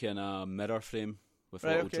 they're making a mirror frame with a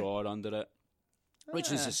little drawer under it,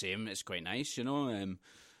 which is the same. It's quite nice, you know.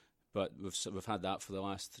 But we've had that for the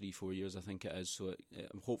last 3-4 years, I think it is. So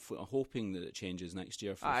I'm hoping that it changes next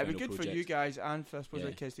year. For it'd be good for you guys and for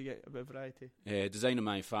the kids to get a bit of variety. Design and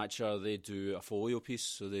manufacture, they do a folio piece,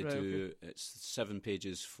 so they do it's 7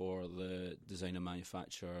 pages for the design and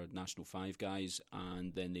manufacture National 5 guys,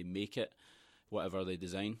 and then they make it whatever they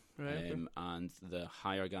design. And the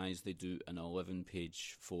higher guys, they do an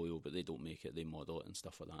 11-page folio, but they don't make it; they model it and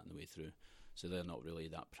stuff like that on the way through. So they're not really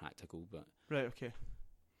that practical, but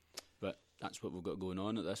But that's what we've got going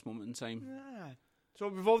on at this moment in time. Yeah. So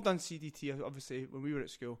we've all done CDT, obviously, when we were at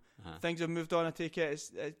school. Things have moved on, I take it.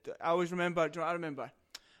 I always remember, do you know what I remember?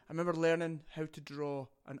 I remember learning how to draw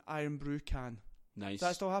an Iron Brew can. Nice. Does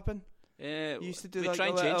that still happen? Yeah, you used to do we try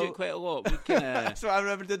and change it quite a lot. That's what I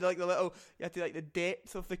remember doing, like the little, you had to like the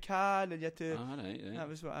depth of the can, and you had to...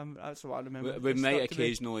 That's what I remember. We might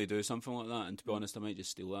occasionally do something like that, and to be honest, I might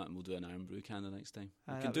just steal that and we'll do an Iron Brew can the next time.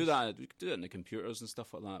 We can do that in the computers and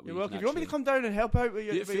stuff like that. You're welcome. If you want me to come down and help out with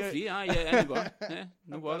your... Feel free, anyone.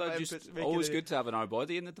 No bother, just always good to have an our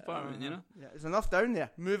body in the department, you know? Yeah, there's enough down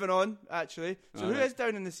there. Moving on, actually. So who is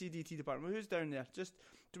down in the CDT department? Who's down there?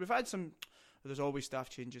 We've had some... There's always staff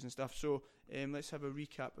changes and stuff. So let's have a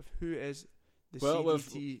recap of who is the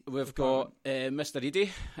CDT. We've got Mr.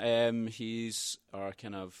 Eady. He's our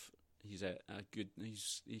kind of. He's a good.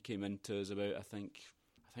 He came into us about I think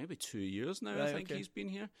about 2 years now. I think he's been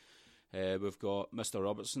here. We've got Mr.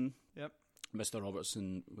 Robertson. Yep. Mr.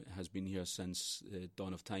 Robertson has been here since the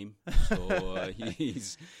dawn of time. So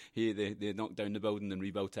they knocked down the building and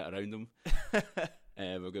rebuilt it around him.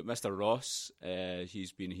 We've got Mr. Ross.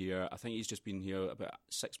 He's been here. I think he's just been here about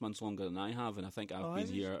 6 months longer than I have, and I think I've been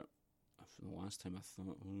here. The last time I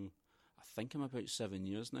think I'm about 7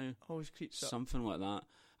 years now. Always creeps up. Something like that.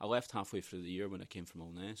 I left halfway through the year when I came from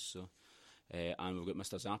Allness. So, and we've got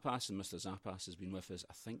Mr. Zappas, and Mr. Zappas has been with us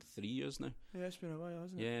I think 3 years now. Yeah, it's been a while,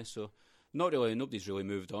 hasn't it? Yeah, so. Nobody's really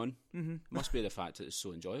moved on. Mm-hmm. Must be the fact that it's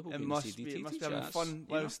so enjoyable. It must be having fun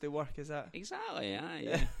whilst they work, is that? Exactly,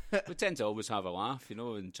 yeah. We tend to always have a laugh, you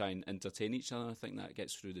know, and try and entertain each other. I think that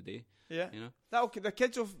gets through the day. Yeah. You know? The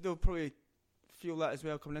kids they'll probably feel that as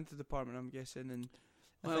well coming into the department, I'm guessing, and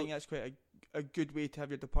I think that's quite a good way to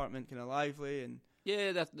have your department kind of lively and...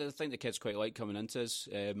 Yeah, I think the kids quite like coming into us.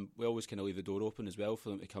 We always kind of leave the door open as well for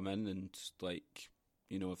them to come in and like...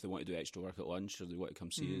 You know, if they want to do extra work at lunch or they want to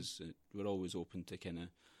come see us, we're always open to kind of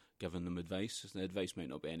giving them advice. The advice might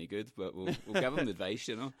not be any good, but we'll give them advice,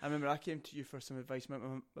 you know. I remember I came to you for some advice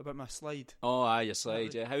about my slide. Oh, your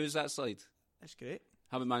slide, yeah. How is that slide? It's great.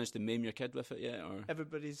 Haven't managed to maim your kid with it yet? Or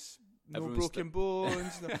everybody's no Everyone's broken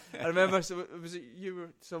bones. No. I remember, so it was you were.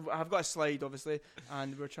 So I've got a slide, obviously,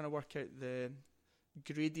 and we were trying to work out the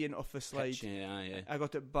gradient of the slide. Pitch, yeah. I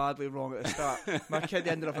got it badly wrong at the start. My kid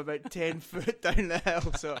ended up about 10 foot down the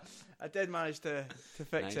hill, so I did manage to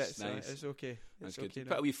fix it. So it's okay. That's it's good. okay.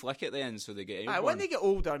 Put a wee flick at the end so they get airborne. When they get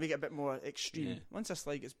older, make it a bit more extreme. Yeah. Once a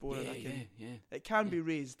slide gets boring, Yeah. it can be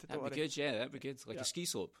raised. That'd be good. Yeah, that'd be good. Like a ski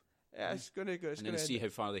slope. Yeah, it's gonna go. And then see how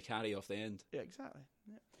far they carry off the end. Yeah, exactly.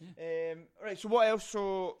 Yeah. Right. So what else?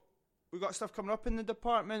 So we got stuff coming up in the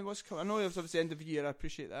department. What's coming? I know it's obviously end of year. I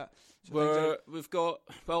appreciate that. So we've got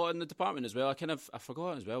in the department as well. I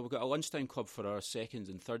forgot as well. We've got a lunchtime club for our second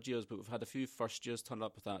and third years, but we've had a few first years turn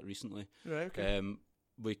up with that recently. Right. Okay.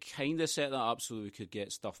 We kind of set that up so that we could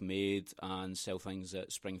get stuff made and sell things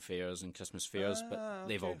at spring fairs and Christmas fairs, but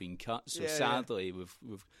they've all been cut. So sadly,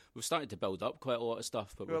 we've started to build up quite a lot of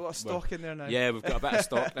stuff. But we've got a lot of stock in there now. Yeah, we've got a bit of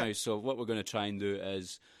stock now. So what we're going to try and do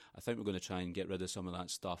is, I think we're going to try and get rid of some of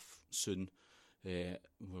that stuff soon.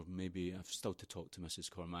 I've still to talk to Mrs.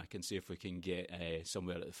 Cormack and see if we can get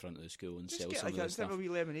somewhere at the front of the school and just sell get some of the stuff. Instead of a wee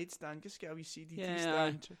lemonade stand, just get a wee CDT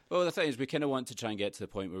stand. Well, the thing is, we kind of want to try and get to the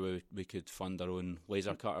point where we could fund our own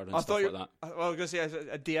laser cutter and stuff like that. I was going to say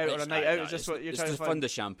a day out or a night out. Is just what you're trying to fund the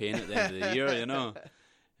champagne at the end of the year, you know.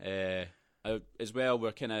 As well,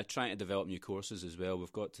 we're kind of trying to develop new courses as well.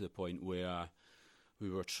 We've got to the point where we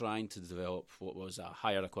were trying to develop what was a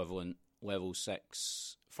higher equivalent level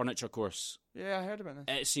 6 furniture course. Yeah, I heard about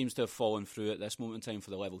this. It seems to have fallen through at this moment in time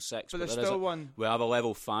for the level 6. But there's still one. We have a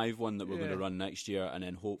level 5 one that we're going to run next year, and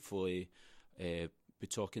then hopefully be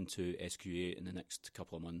talking to SQA in the next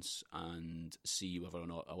couple of months and see whether or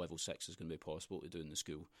not a level 6 is going to be possible to do in the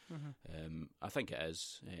school. Mm-hmm. I think it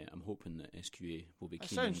is. I'm hoping that SQA will be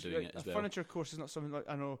keen on doing it as well. A furniture course is not something like,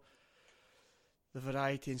 I know the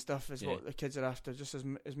variety and stuff is what the kids are after, just as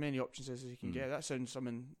many options as you can get. That sounds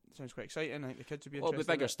quite exciting. I think the kids would be interested. Well,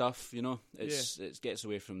 the bigger stuff, you know, it gets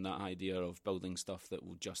away from that idea of building stuff that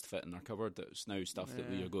will just fit in our cupboard. It's now stuff that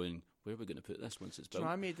we are going, where are we going to put this once it's built?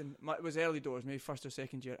 So it was early doors, maybe first or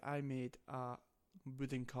second year, I made a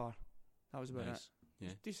wooden car. That was about it. Yeah.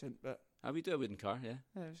 It was decent, but... we do a wooden car, yeah.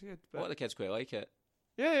 Yeah, it was good. A lot of the kids quite like it.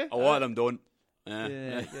 Yeah. A lot of them don't.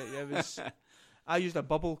 It was... I used a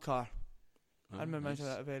bubble car. I remember nice.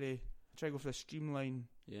 that I tried to go for the streamline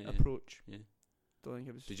approach. Yeah. Don't think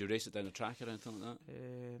it was... Did you race it down a track or anything like that?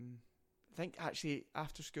 I think actually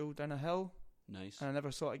after school down a hill. Nice. And I never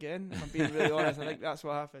saw it again. If I'm being really honest, I think that's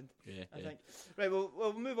what happened. I think. Right, well,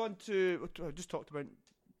 we'll move on to... I just talked about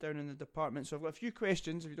down in the department, so I've got a few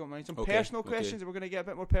questions, if you don't mind. Some personal questions, and we're going to get a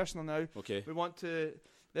bit more personal now. Okay. We want to...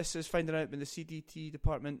 This is finding out in the CDT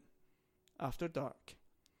department after dark.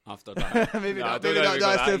 After that. Maybe no, not. Maybe not.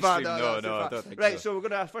 That's too bad. No, I don't think right, so. We're going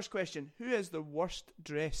to ask first question. Who is the worst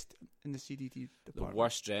dressed in the CDT department? The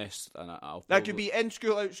worst dressed, and I'll that could be in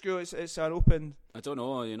school, out school. It's an open. I don't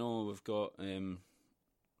know. You know, we've got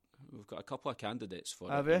a couple of candidates for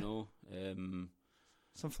Have it. You? You know,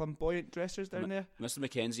 some flamboyant dressers down there. Mr.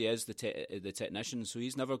 Mackenzie is the technician, so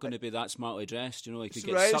he's never going to be that smartly dressed. You know, he could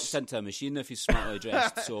get right. sucked into a machine if he's smartly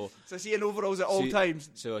dressed. So is he in overalls at all times?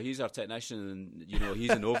 So he's our technician, and you know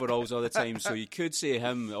he's in overalls all the time. So you could say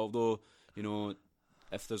him, although you know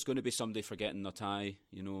if there's going to be somebody forgetting their tie,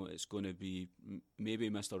 you know it's going to be maybe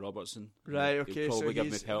Mr. Robertson. Right. Okay. He'll probably so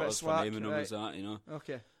give me pelters for naming him as that. You know.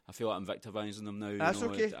 Okay. I feel like I'm victimising them now. That's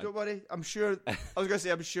okay. Don't worry. I'm sure. I was going to say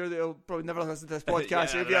I'm sure they'll probably never listen to this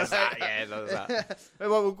podcast. There's that. Right,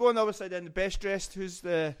 well, we'll go on the other side then. The best dressed. Who's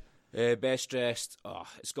the best dressed? Oh,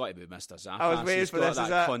 it's got to be Mr. Zappas. I was waiting He's for got this.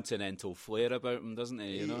 that continental flair about him, doesn't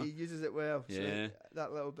he? You know, he uses it well. Yeah, so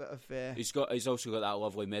that little bit of. He's also got that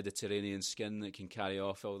lovely Mediterranean skin that can carry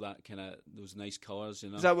off all that kind of those nice colours.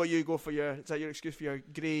 You know, is that what you go for? Is that your excuse for your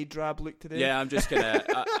grey drab look today? Yeah, I'm just gonna.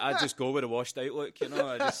 I just go with a washed out look. You know,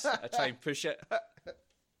 I try and push it.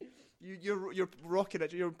 You're rocking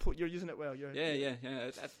it. You're using it well. Yeah.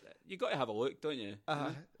 You got to have a look, don't you?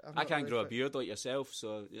 I can't grow a beard like yourself,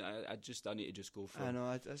 so I need to just go for. I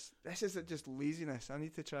know. This isn't just laziness. I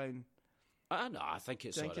need to try and. No, I think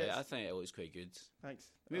it's alright. I think it looks quite good. Thanks.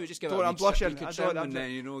 Maybe just give I'm blushing. And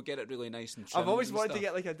then get it really nice and trimmed. I've always wanted to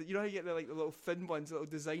get like you know how you get the little thin ones, little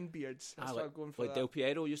design beards. That's what I'm going for. Like Del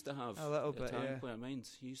Piero used to have a little bit. Yeah. Player mind.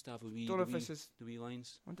 He used to have the wee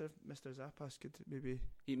lines. I wonder if Mr. Zappas could maybe.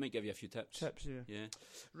 He might give you a few tips. Yeah.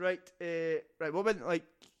 Right. Right. What about like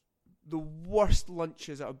the worst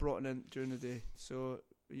lunches that are brought in during the day? So.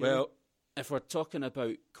 If we're talking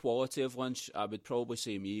about quality of lunch, I would probably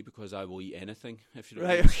say me because I will eat anything. If you're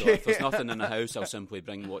right, okay. So if there's nothing in the house, I'll simply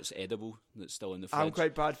bring what's edible that's still in the fridge. I'm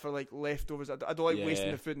quite bad for like leftovers. I don't like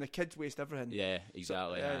wasting the food, and the kids waste everything. Yeah,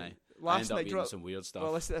 exactly. So, last I night, ended up eating some weird stuff.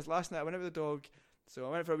 well, listen to this. Last night I went out with the dog, so I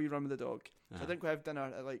went for a wee run with the dog. So Uh-huh. I didn't quite have dinner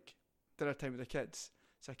at like dinner time with the kids.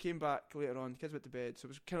 So I came back later on. The kids went to bed, so it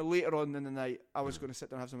was kind of later on in the night. I was going to sit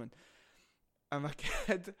down and have something, and my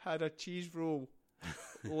kid had a cheese roll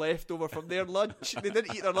left over from their lunch. They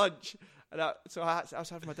didn't eat their lunch, and so I was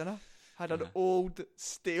having my dinner. Had an old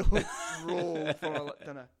stale roll for my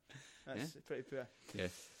dinner. That's pretty poor. Yeah.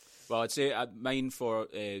 Well, I'd say mine for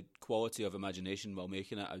quality of imagination while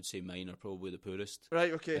making it, I would say mine are probably the poorest.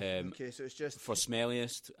 Right, okay. Okay, so it's just... For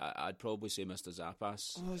smelliest, I'd probably say Mr.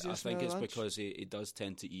 Zappas. Oh, is he a I think it's smelly lunch? because he does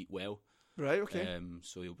tend to eat well. Right, okay.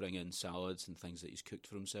 So he'll bring in salads and things that he's cooked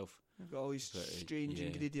for himself. You've got all these strange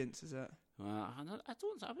ingredients, is it? I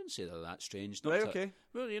wouldn't say they're that strange. Not Right, okay.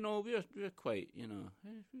 Well, we're quite,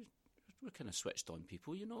 we're kind of switched on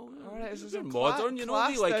people, All right, we're modern, we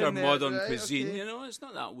like our modern right, cuisine, okay. It's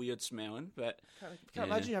not that weird smelling, but... Can't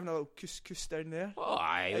imagine you having a little couscous down there. Oh,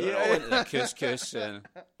 aye, we're all into the couscous and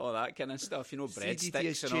all that kind of stuff, CDT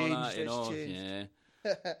breadsticks has and all that, changed, it's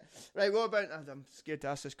yeah. Right, what about... I'm scared to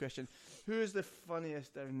ask this question. Who is the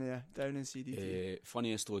funniest down in CDT?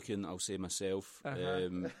 Funniest looking, I'll say myself.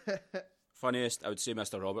 Uh-huh. Funniest, I would say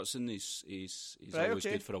Mr. Robertson. He's Right, always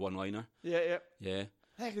okay. good for a one-liner. Yeah. Yeah.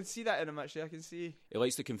 I can see that in him, actually. I can see... He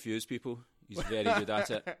likes to confuse people. He's very good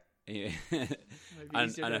at it. Yeah.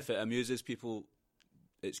 and if it amuses people,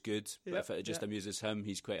 it's good. But if it just amuses him,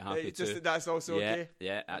 he's quite happy too. That's also okay.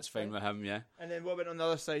 Yeah, that's fine with him, yeah. And then what about on the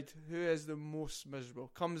other side? Who is the most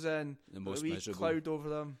miserable? Comes in, The most a wee miserable. cloud over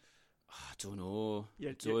them. I don't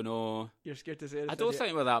know. You're scared to say it. I don't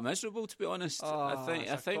think we're that miserable, to be honest.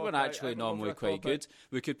 I think we're actually normally quite good.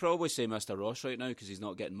 We could probably say Mr. Ross right now because he's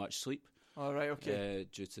not getting much sleep. All right, okay.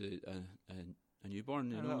 Due to a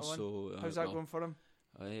newborn, So how's that going for him?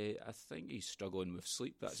 I think he's struggling with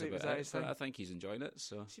sleep. That's Sleep, about is that it. his thing? I think he's enjoying it.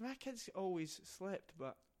 So See, my kids always slept,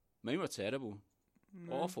 but mine were terrible,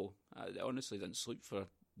 awful. I honestly didn't sleep for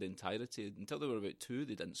the entirety until they were about 2.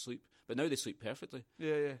 They didn't sleep, but now they sleep perfectly.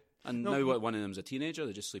 Yeah. And now one of them's a teenager.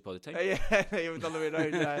 They just sleep all the time. Yeah, you've done the way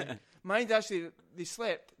around. Mine actually, they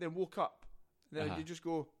slept, then woke up. Then you just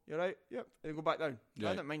go, you're right, yep, and then go back down.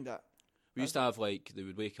 Right. I didn't mind that. We used to have they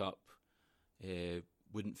would wake up,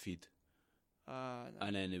 wouldn't feed, No.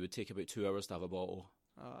 and then it would take about 2 hours to have a bottle,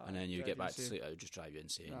 and then you get back to sleep. It would just drive you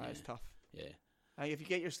insane. Nah, it's tough. Yeah. If you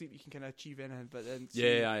get your sleep, you can kind of achieve anything. But then,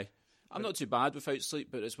 I'm not too bad without sleep,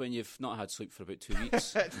 but it's when you've not had sleep for about 2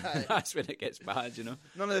 weeks. That's when it gets bad, None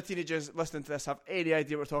of the teenagers listening to this have any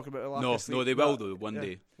idea what we're talking about. No, they will though. One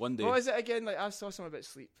day. One day. What is it again? Like I saw something about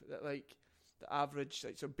sleep that the average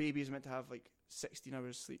so babies are meant to have 16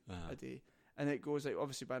 hours sleep a day. And it goes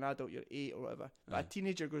obviously by an adult you're 8 or whatever, but a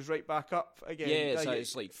teenager goes right back up again. Yeah,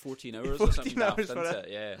 it's like 14 hours or something. 14 hours for it.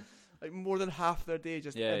 Yeah, like more than half their day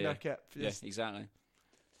just in their kip. Yeah, exactly.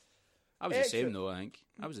 I was the same though. I think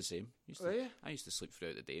I was the same. I used to sleep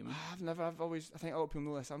throughout the day, man. I've always. I think a lot of people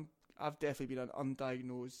know this. I've definitely been an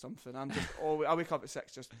undiagnosed something. I'm just always. I wake up at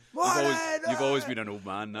 6 just. You've always been an old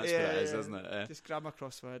man. That's what it is, isn't it? Just grab my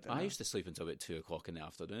crossword. I used to sleep until about 2 o'clock in the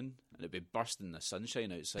afternoon, and it'd be bursting the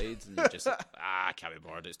sunshine outside, and you just I can't be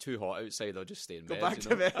bothered. It's too hot outside. I'll just stay in bed. Go back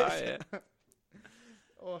to bed.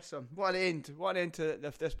 Awesome. What an end. What an end to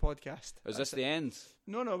this podcast. Is this the end?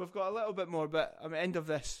 No, we've got a little bit more, but end of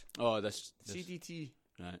this. Oh, this CDT.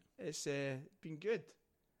 Right. It's been good.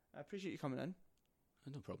 I appreciate you coming in.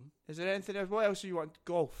 No problem. Is there anything else? What else do you want?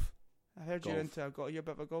 Golf. I heard golf. You're a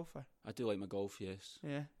bit of a golfer. I do like my golf, yes.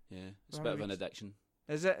 Yeah. It's a bit of an addiction.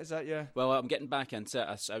 Is it? Is that yeah? Well, I'm getting back into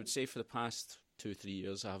it. I would say for the past 2-3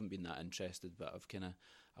 years I haven't been that interested, but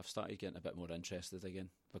I've started getting a bit more interested again.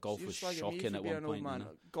 The golf was shocking at one point.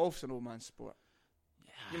 Golf's an old man sport.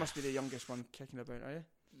 Yeah. You must be the youngest one kicking about, are you?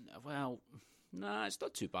 Well, nah, it's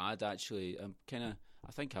not too bad actually.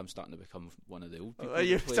 I think I'm starting to become one of the old people.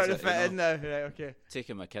 You're starting to fit in now, right? Okay.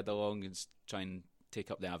 Taking my kid along and try and take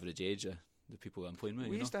up the average age of the people I'm playing with.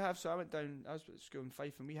 We used to have. So I was at school in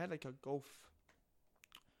Fife, and we had a golf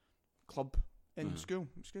club in school.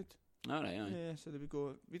 It was good. All right, yeah. So there we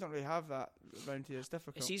go. We don't really have that around here. It's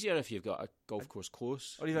difficult. It's easier if you've got a golf course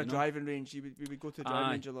close, or even a driving range. We would go to the driving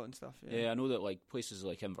range a lot and stuff. Yeah, I know that places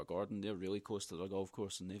like Invergordon, they're really close to their golf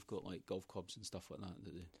course, and they've got golf clubs and stuff like that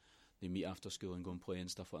they meet after school and go and play and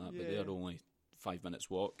stuff like that. But they're only 5 minutes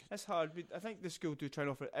walk. It's hard. I think the school do try and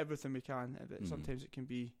offer everything we can, but sometimes it can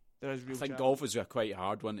be. There is real. I think golf is a quite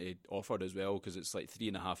hard one to offer as well because it's like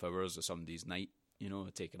 3.5 hours of somebody's night,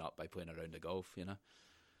 taken up by playing around the golf. Fair.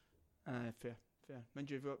 Mind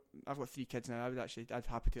you, I've got 3 kids now. I'd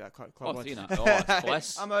happy to that club. It's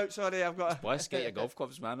bliss. I'm out. Sorry, I've got. Bliss. Get your golf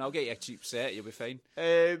clubs, man. I'll get you a cheap set. You'll be fine.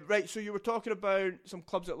 Right. So you were talking about some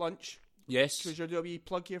clubs at lunch. Yes. Should we do a wee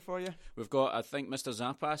plug here for you? We've got, I think, Mr.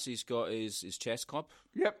 Zappas, he's got his chess club.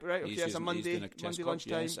 Yep, right. Okay, He's it's a doing Monday chess club.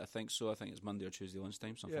 lunchtime. Yes, I think so. I think it's Monday or Tuesday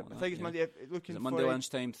lunchtime, something Yep, like that. I think it's yeah. Monday. Looking Is it for Monday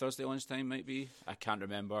lunchtime, Thursday lunchtime, might be? I can't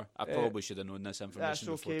remember. I probably should have known this That's information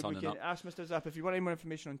okay. before We turning can up. ask Mr. Zapp if you want any more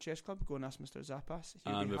information on Chess Club. Go and ask Mr. Zappas.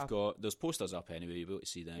 He'll And be we've happy. got, there's posters up anyway, you'll be able to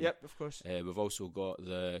see them. Yep, of course. We've also got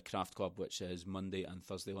the craft club, which is Monday and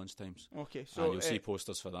Thursday lunchtimes. Okay, So so you'll see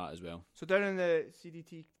posters for that as well. So down in the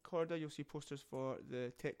CDT corridor, you'll see posters for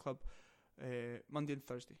the Tech Club Monday and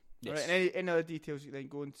Thursday. Yes. All right, and any other details, you then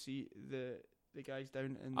go and see the guys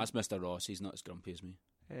down in. That's Mr. Ross. He's not as grumpy as me.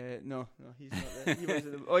 No, he's not. He was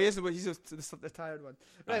he's the tired one.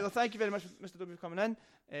 Right. Well, thank you very much, Mr. Dobby, for coming in.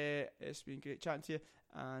 It's been great chatting to you,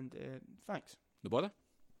 and thanks. No bother.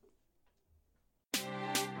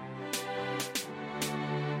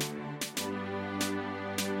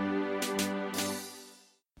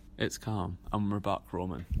 It's Cam, and we're back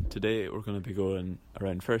roaming. Today we're going to be going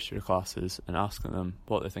around first year classes and asking them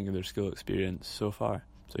what they think of their school experience so far.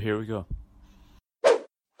 So here we go.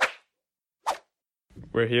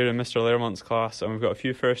 We're here in Mr. Learmont's class, and we've got a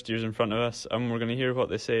few first years in front of us, and we're going to hear what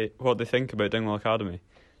they think about Dingwall Academy.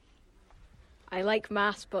 I like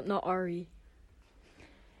maths, but not RE.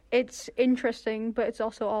 It's interesting, but it's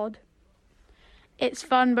also odd. It's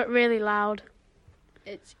fun, but really loud.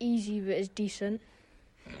 It's easy, but it's decent.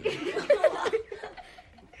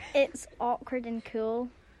 It's awkward and cool.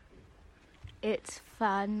 It's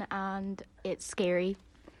fun and it's scary.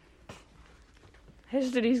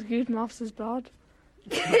 History's good, maths is bad.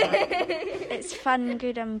 It's fun,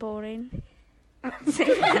 good and boring.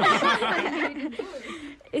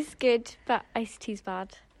 It's good, but ICT's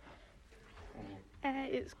bad.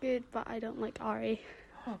 It's good, but I don't like RE.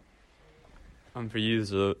 And for you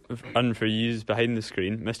behind the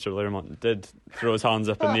screen, Mr. Learmont did throw his hands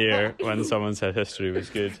up in the air when someone said history was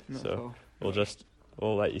good. So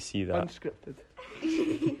we'll let you see that. Unscripted.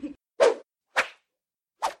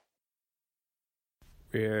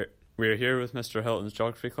 We're here with Mr. Hilton's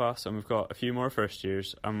geography class, and we've got a few more first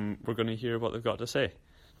years, and we're going to hear what they've got to say.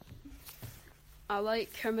 I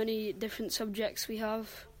like how many different subjects we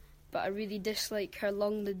have, but I really dislike how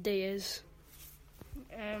long the day is.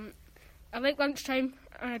 I like lunchtime,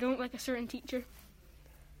 and I don't like a certain teacher.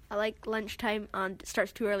 I like lunchtime, and it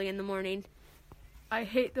starts too early in the morning. I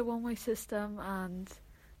hate the one-way system and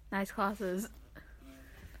nice classes.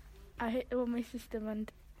 I hate the one-way system and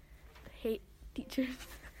hate teachers.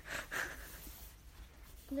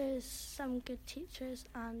 There's some good teachers,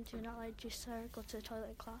 and you're not allowed to just go to the toilet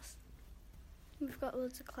in class. We've got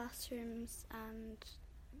loads of classrooms, and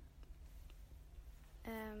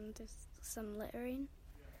there's some littering.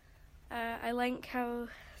 I like how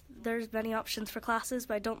there's many options for classes,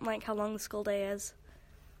 but I don't like how long the school day is.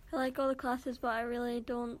 I like all the classes, but I really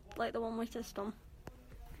don't like the one-way system.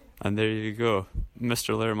 And there you go.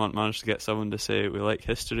 Mr. Learmont managed to get someone to say we like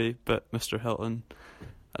history, but Mr. Hilton,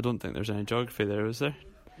 I don't think there's any geography there, is there?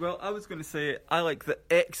 Well, I was going to say I like the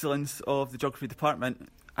excellence of the geography department,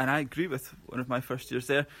 and I agree with one of my first years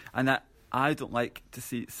there, and that I don't like to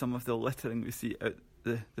see some of the littering we see out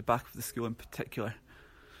the back of the school in particular.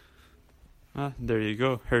 There you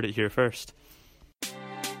go. Heard it here first.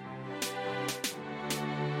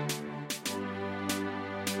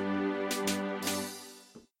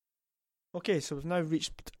 Okay, so we've now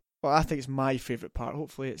reached, well, I think it's my favourite part.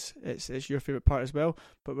 Hopefully it's your favourite part as well.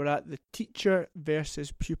 But we're at the Teacher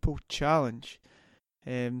versus Pupil Challenge.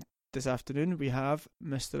 This afternoon we have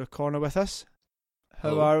Mr. O'Connor with us.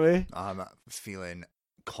 How are we? I'm feeling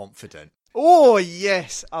confident. Oh,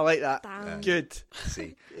 yes. I like that. Damn. Good.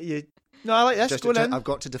 See. No, I like this. Go on. I've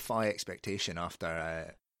got to defy expectation after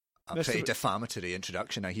a pretty defamatory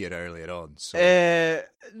introduction I hear earlier on. So.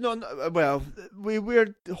 Well,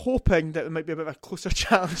 we're hoping that it might be a bit of a closer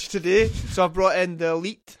challenge today. So I've brought in the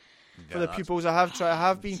elite for the pupils. I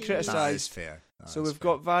have been criticised. That is fair. So we've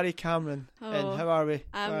got Vary Cameron in. How are we,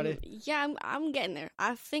 Vary? Yeah, I'm getting there.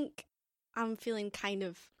 I think I'm feeling kind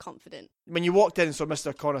of confident. When you walked in and saw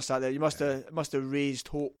Mr. O'Connor sat there, you must have raised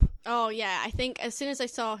hope. Oh yeah, I think as soon as I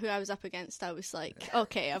saw who I was up against, I was like,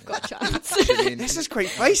 okay, I've got a chance. This is quite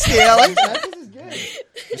feisty. I like that. This is good.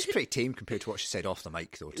 It's pretty tame compared to what she said off the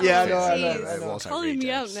mic, though. Yeah, I know. It was calling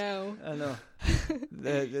me out now. I know.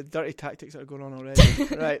 the dirty tactics that are going on already.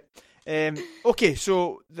 Right. Okay,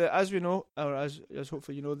 so as we know, or as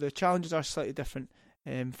hopefully you know, the challenges are slightly different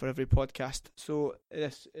for every podcast. So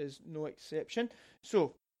this is no exception.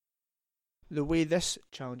 So the way this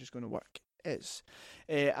challenge is going to work is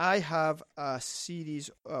I have a series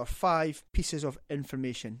of 5 pieces of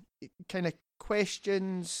information, kind of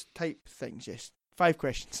questions type things. Yes, 5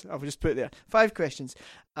 questions. I'll just put it there. 5 questions.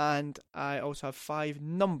 And I also have 5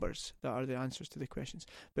 numbers that are the answers to the questions.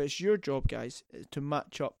 But it's your job, guys, to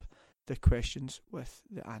match up the questions with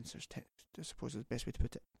the answers. I suppose is the best way to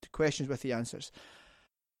put it. The questions with the answers.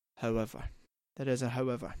 However, there is a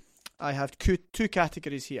however. I have two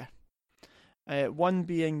categories here. One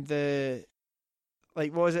being the,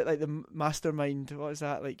 like, what is it? Like the mastermind. What is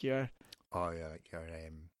that? Like your... Oh, yeah, like your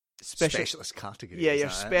specialist category. Yeah,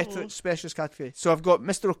 your specialist category. So I've got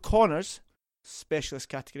Mr. O'Connor's specialist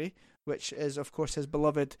category, which is, of course, his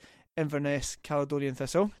beloved Inverness Caledonian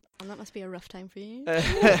Thistle. And that must be a rough time for you.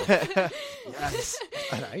 Yes.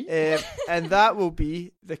 Alright. And that will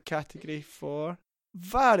be the category for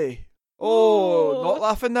Vary. Oh, not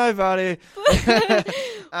laughing now, Vary.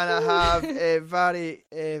 And I have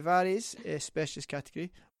Vary's specialist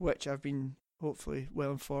category, which I've been hopefully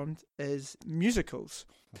well informed is musicals.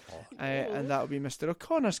 And that will be Mr.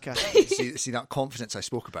 O'Connor's category. see that confidence I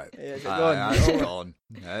spoke about? Yeah, is it gone?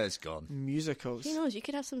 It's gone. It's gone. Musicals. Who knows? You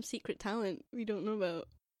could have some secret talent we don't know about.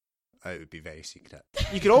 It would be very secret.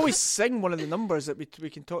 You could always sing one of the numbers that we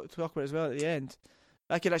can talk about as well at the end.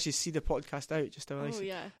 I could actually see the podcast out just to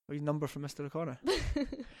a number from Mr. O'Connor.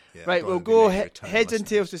 Yeah, right, we'll go heads and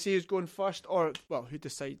tails to see who's going first, or well, who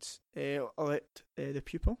decides. I'll let the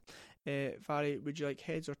pupil. Vary, would you like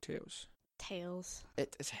heads or tails? Tails.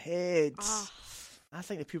 It is heads. I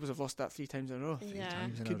think the pupils have lost that 3 times in a row. Yeah,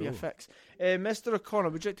 could be a fix. Mr. O'Connor,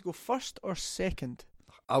 would you like to go first or second?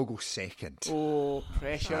 I'll go second. Oh,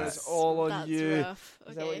 pressure is all on you. Rough.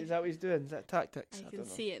 Okay. Is that what he's doing? Is that tactics? I can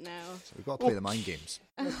see it now. So we've got to play the mind games.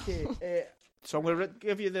 Okay. So I'm going to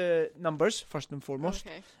give you the numbers first and foremost,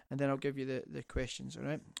 okay, and then I'll give you the questions. All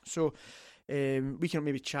right. So we can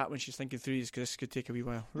maybe chat when she's thinking through these because this could take a wee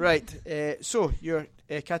while. Right. So your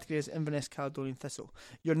category is Inverness Caledonian Thistle.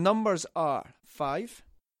 Your numbers are 5,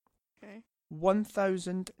 okay,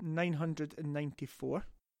 1,994.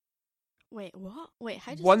 Wait, what? Wait,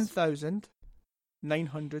 how does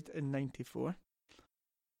 1,994.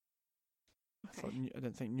 I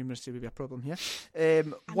didn't think numeracy would be a problem here.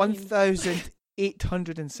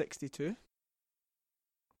 1,862.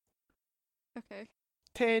 Okay.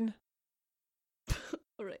 10.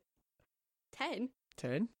 All right. 10?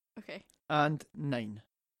 10. Okay. And 9.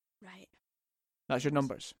 Right. That's your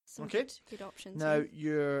numbers. Some okay. Good options. Now,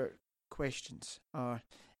 your questions are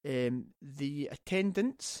the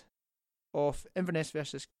attendance of Inverness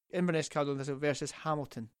Caledonian Thistle versus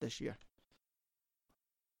Hamilton this year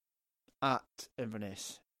at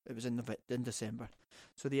Inverness. It was in December.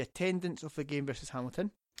 So the attendance of the game versus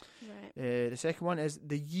Hamilton. Right. The second one is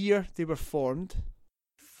the year they were formed.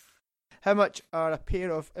 How much are a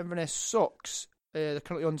pair of Inverness socks? They're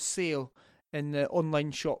currently on sale in the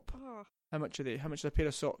online shop. Oh. How much are they? How much is a pair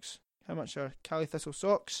of socks? How much are Cali Thistle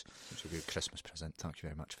socks? Which will be a Christmas present. Thank you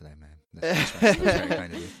very much for them. This Christmas. Very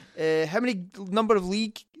kind of you. How many number of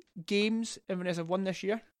league games Inverness have won this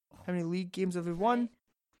year? How many league games have they won?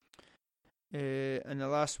 And the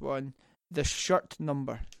last one, the shirt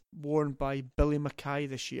number worn by Billy Mackay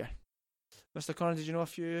this year. Mr. Connor, did you know a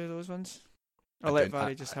few of those ones? I'll let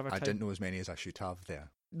Vary just have her time. I didn't know as many as I should have there.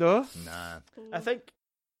 No? Nah. I think...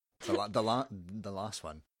 The last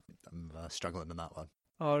one, I'm struggling on that one.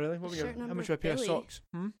 Oh, really? What how much for a pair of socks?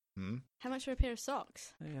 How much for a pair of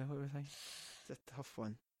socks? Yeah, what do we think? It's a tough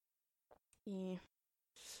one. Yeah.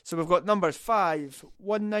 So we've got numbers 5,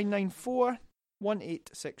 1994,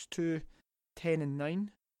 1862, 10 and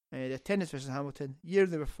 9. The attendance versus Hamilton, year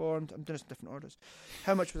they were formed. I'm doing this in different orders.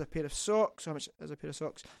 How much was a pair of socks? How much is a pair of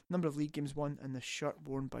socks? Number of league games won, and the shirt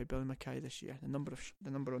worn by Billy Mackay this year. The number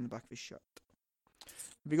on the back of his shirt.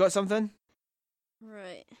 Have you got something?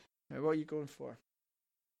 Right. Now, what are you going for?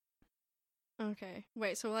 Okay.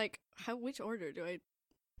 Wait. So, which order do I?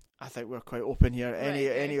 I think we're quite open here. Right,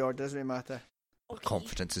 any order doesn't matter. Okay.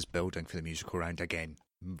 Confidence is building for the musical round again.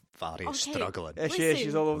 Vary is struggling.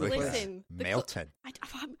 She's all over the place. Melting.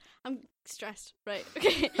 I'm stressed. Right.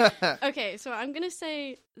 Okay. Okay. So I'm gonna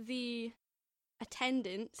say the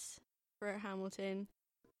attendance for Hamilton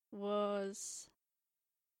was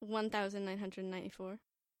 1,994.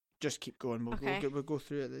 Just keep going. We'll go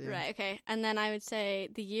through it. Right. Okay. And then I would say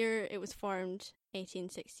the year it was formed,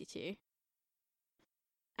 1862.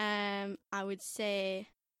 I would say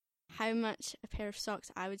how much a pair of socks.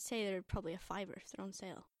 I would say they're probably a £5 if they're on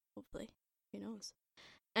sale. Hopefully, who knows?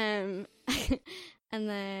 And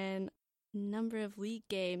then number of league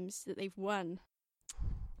games that they've won.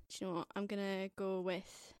 Do you know what? I'm gonna go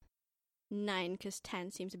with 9 because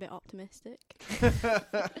 10 seems a bit optimistic.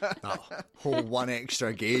 That whole one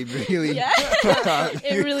extra game, really. Yeah,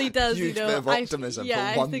 it really does. Huge bit of optimism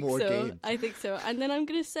for one more game. I think so. And then I'm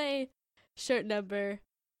gonna say shirt number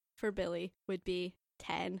for Billy would be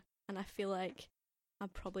 10, and I feel like I'm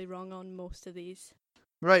probably wrong on most of these.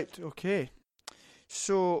 Right, okay.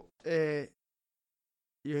 So,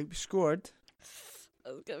 you scored It's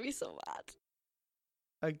going to be so bad.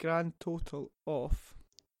 a grand total of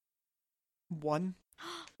 1.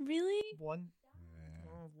 Really? 1.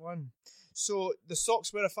 Oh, 1. So, the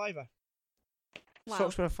socks were a fiver. Wow.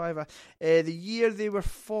 Socks were a fiver. The year they were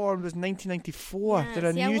formed was 1994. Yeah, They're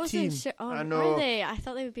a see, I new wasn't team. Sure. Oh, I know. Are they? I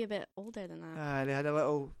thought they would be a bit older than that. They had a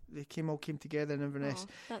little. They all came together in Inverness.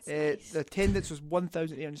 Oh, that's nice. The attendance was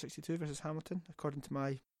 1,862 versus Hamilton, according to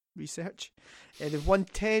my research. They've won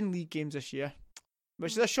 10 league games this year,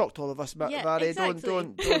 which is a shock to all of us. But Yeah, Barry, exactly.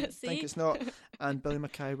 don't See? think it's not. And Billy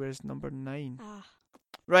Mackay wears number 9. Ah.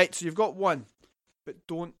 Right, so you've got 1, but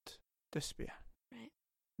don't despair. Right.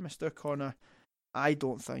 Mr. Connor, I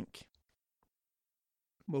don't think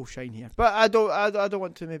will shine here, but I don't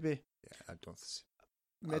want to maybe. Yeah, I don't.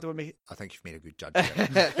 I don't make. I think you've made a good judgment.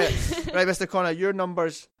 Right, Mr. Connor, your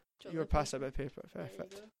numbers. Your pass a bit of paper. There you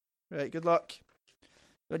Perfect. Right, good luck.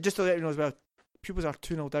 Just to let you know as well, pupils are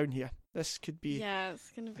 2-0 down here. This could be Yeah,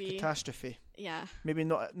 it's going to be catastrophe. Yeah. Maybe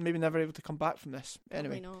not. Maybe never able to come back from this.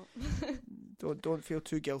 Anyway, Probably not. don't feel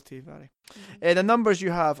too guilty, Barry. The numbers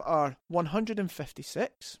you have are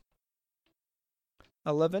 156,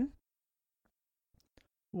 11,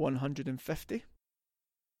 150,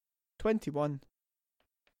 21,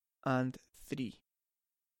 and 3.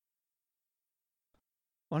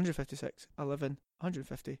 156, 11,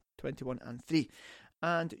 150, 21, and 3.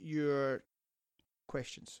 And your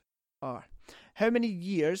questions are: how many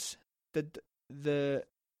years did the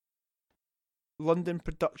London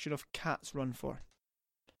production of Cats run for?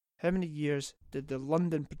 How many years did the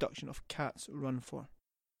London production of Cats run for?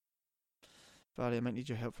 Barry, I might need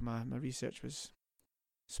your help for my research was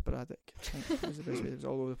sporadic. That was the best way. It was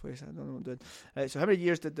all over the place. I don't know what I'm doing. So how many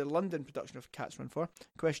years did the London production of Cats run for?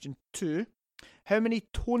 Question 2. How many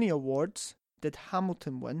Tony Awards did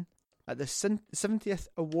Hamilton win at the 70th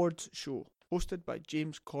Awards show hosted by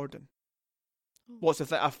James Corden? Lots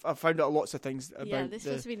of I found out lots of things about. Yeah, this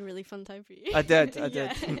must have been a really fun time for you. I did.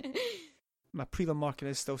 Yeah. My prelim marking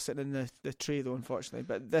is still sitting in the tray though, unfortunately,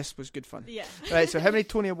 but this was good fun. Yeah. Right, so how many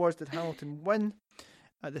Tony Awards did Hamilton win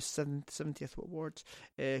at the 70th Awards?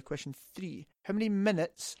 Question 3. How many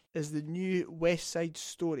minutes is the new West Side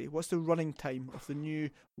Story? What's the running time of the new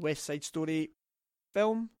West Side Story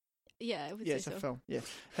film? Yeah, I would Yeah, say it's so. a film. Yeah.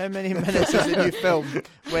 How many minutes is the new film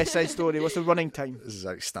West Side Story? What's the running time? This is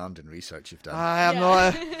outstanding research you've done. I am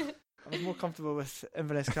not. I was more comfortable with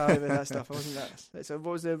Inverness Carry with that stuff. I wasn't that. So,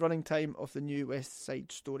 what was the running time of the new West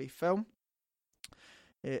Side Story film?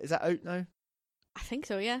 Is that out now? I think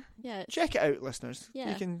so. Yeah. Yeah. Check it out, listeners. Yeah,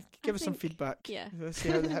 You can give us some think- feedback. yeah. Let's see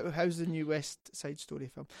how's the new West Side Story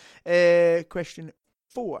film. Question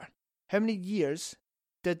 4. How many years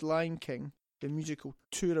did Lion King, the musical,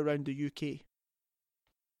 tour around the UK?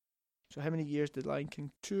 So how many years did Lion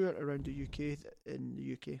King tour around the UK in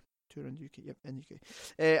the UK? Tour around the UK, yep, in the UK.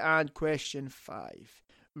 And question 5.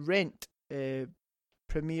 Rent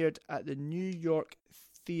premiered at the New York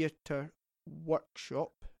Theatre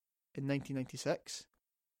Workshop in 1996.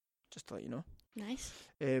 Just to let you know. Nice.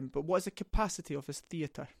 But what is the capacity of this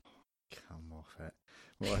theatre? Come off it.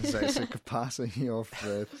 What is it? It's the capacity of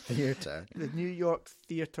the theatre. The New York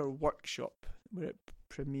Theatre Workshop, where it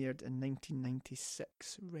premiered in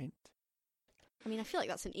 1996. Rent. I mean, I feel like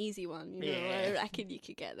that's an easy one. You know, Yeah. I reckon you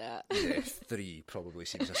could get that. Yeah, 3 probably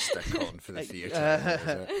seems a stick on for the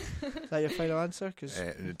theatre. Is that your final answer? Cause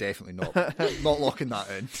Definitely not. Not locking that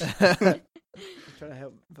in. I'm trying to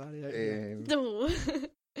help Barry out here. No.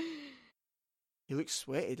 He looks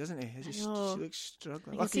sweaty, doesn't he? He know. looks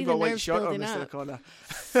struggling. I can Lucky see you've the got a white nerves shirt on, building Mr. up.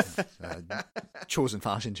 O'Connor. Chosen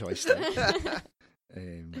fashion choice there.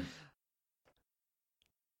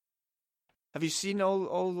 Have you seen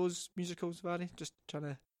all those musicals, Barry? Just trying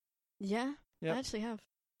to... Yeah, Yep. I actually have,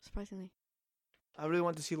 surprisingly. I really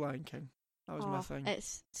want to see Lion King. That was my Oh, thing.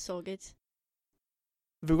 It's so good.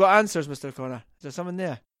 Have we got answers, Mr. O'Connor? Is there something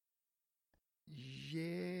there?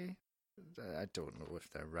 Yeah. I don't know if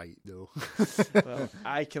they're right, though. Well,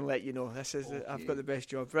 I can let you know. I've got the best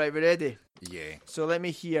job. Right, we're ready? Yeah. So let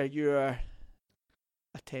me hear your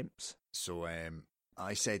attempts. So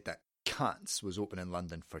I said that Cats was open in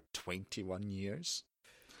London for 21 years.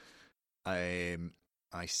 I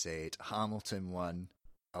said Hamilton won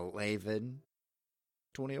 11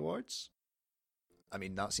 Tony Awards. I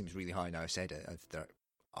mean, that seems really high now I said it.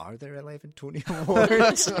 Are there 11 Tony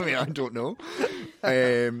Awards? I mean, I don't know.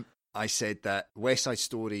 I said that West Side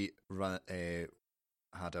Story had a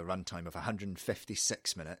runtime of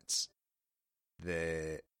 156 minutes.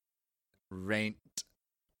 The Rent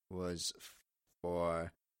was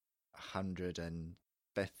for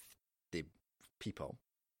 150 people,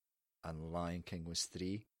 and Lion King was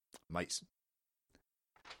 3.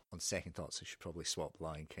 On second thoughts, I should probably swap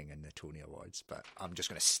Lion King and the Tony Awards, but I'm just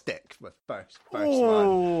going to stick with first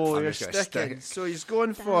Oh, one. you're sticking. So he's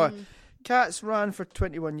going for Cats ran for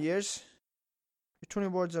 21 years. The Tony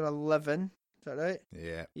Awards are 11. Is that right?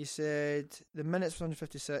 Yeah. He said the minutes was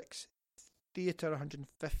 156, theatre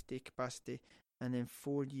 150 capacity, and then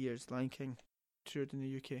 4 years Lion King toured in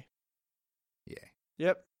the UK. Yeah.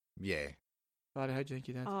 Yep. Yeah. Larry, how do you think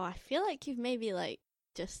he did? Oh, I feel like you've maybe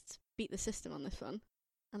just beat the system on this one,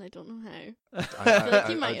 and I don't know how. I feel like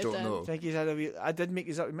you might have done. I think he's had a wee, I did make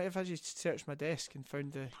these up. He might have actually searched my desk and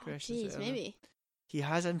found the questions. Jeez, maybe. He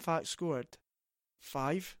has in fact scored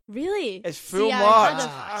 5. Really? It's full See,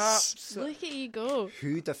 marks. Look at you go.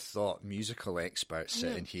 Who'd have thought musical experts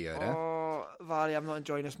sitting here? Oh, Valerie, I'm not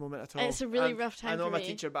enjoying this moment at all. It's a really rough time I know for I'm a me.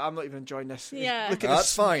 teacher, but I'm not even enjoying this. Yeah. Look at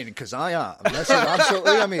That's fine, because I am. This is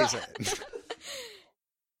absolutely amazing.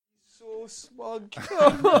 So smug.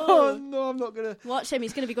 Oh, no, I'm not going to. Watch him,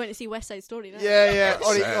 he's going to be going to see West Side Story now. Yeah.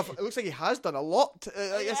 Or That's it looks like he has done a lot.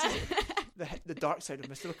 I guess the dark side of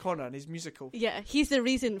Mr. O'Connor and his musical. Yeah, he's the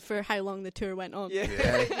reason for how long the tour went on.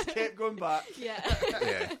 Yeah. Just kept going back. Yeah.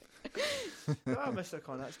 Mr.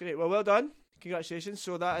 O'Connor, that's great. Well done. Congratulations.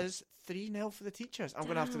 So that is 3-0 for the teachers. I'm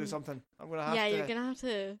going to have to do something. I'm going to have to. Yeah, you're going to have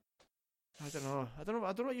to. I don't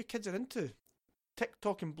know what you kids are into.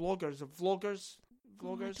 TikTok and bloggers, or vloggers.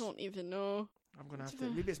 I don't even know. I'm going to have to.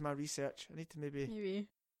 Maybe it's my research. I need to maybe.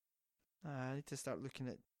 I need to start looking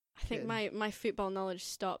at. I think my football knowledge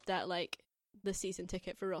stopped at the season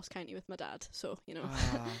ticket for Ross County with my dad. So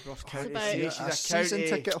Ross County. She's a season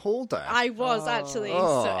ticket holder. I was actually.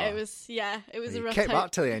 So it was a rough kept time.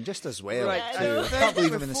 up to the end just as well. Right, I can't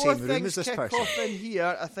believe I'm in the same room as this person. Off in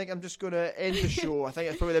here, I think I'm just going to end the show. I think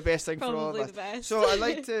it's probably the best thing for all of us. The best. So I'd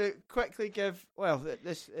like to quickly give. Well,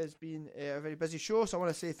 this has been a very busy show, so I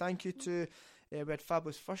want to say thank you to. We had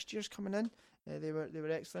fabulous first years coming in. They were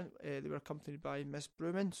excellent. They were accompanied by Miss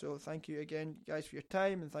Bruman. So thank you again, guys, for your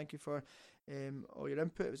time, and thank you for all your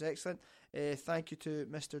input. It was excellent. Thank you to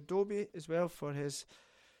Mr. Dobie as well for his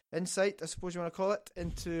insight, I suppose you want to call it,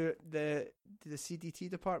 into the CDT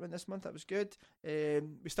department this month. That was good.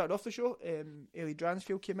 We started off the show. Ailey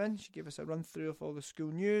Dransfield came in. She gave us a run through of all the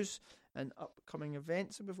school news and upcoming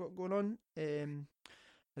events that we've got going on.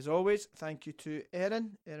 As always, thank you to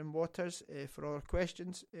Erin Waters, for all her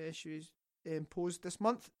questions she's posed this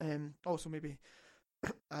month. Also, maybe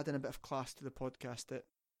adding a bit of class to the podcast that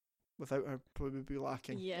without her probably would be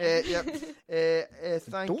lacking. Yeah.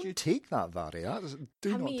 Thank Don't you. take that, Vary.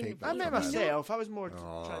 Do not take that. I meant myself. I was more.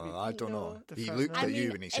 Trying to be, I don't know. He different. looked at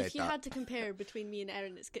you when he said that. If you had to compare between me and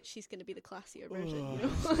Erin, she's going to be the classier version. You know?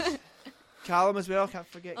 Callum as well, can't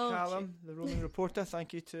forget true. Callum, the roving reporter.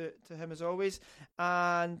 Thank you to him as always,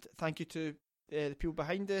 and thank you to the people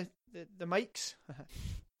behind the mics.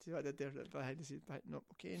 See what I did there behind the scenes? Not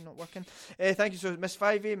working. Thank you so Miss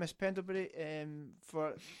Fivey, Miss Pendlebury,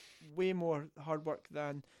 for way more hard work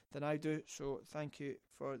than I do. So thank you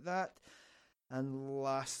for that. And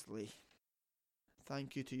lastly,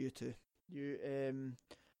 thank you to you two. You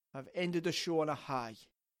have ended the show on a high.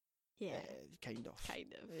 Yeah, kind of.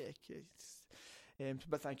 Yeah,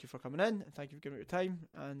 but thank you for coming in, and thank you for giving me your time.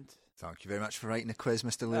 And thank you very much for writing the quiz,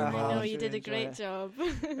 Mr. Learmonth. No, you did a great job.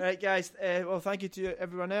 Right, guys. Well, thank you to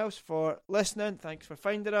everyone else for listening. Thanks for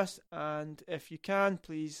finding us. And if you can,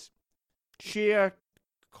 please share,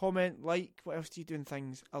 comment, like. What else do you do in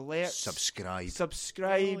things? Alerts.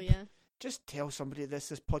 Subscribe. Oh, yeah. Just tell somebody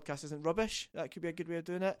this podcast isn't rubbish. That could be a good way of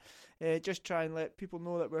doing it. Just try and let people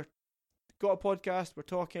know that we're got a podcast, we're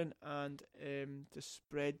talking, and to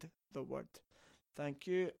spread the word. Thank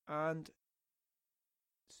you, and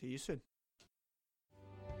see you soon.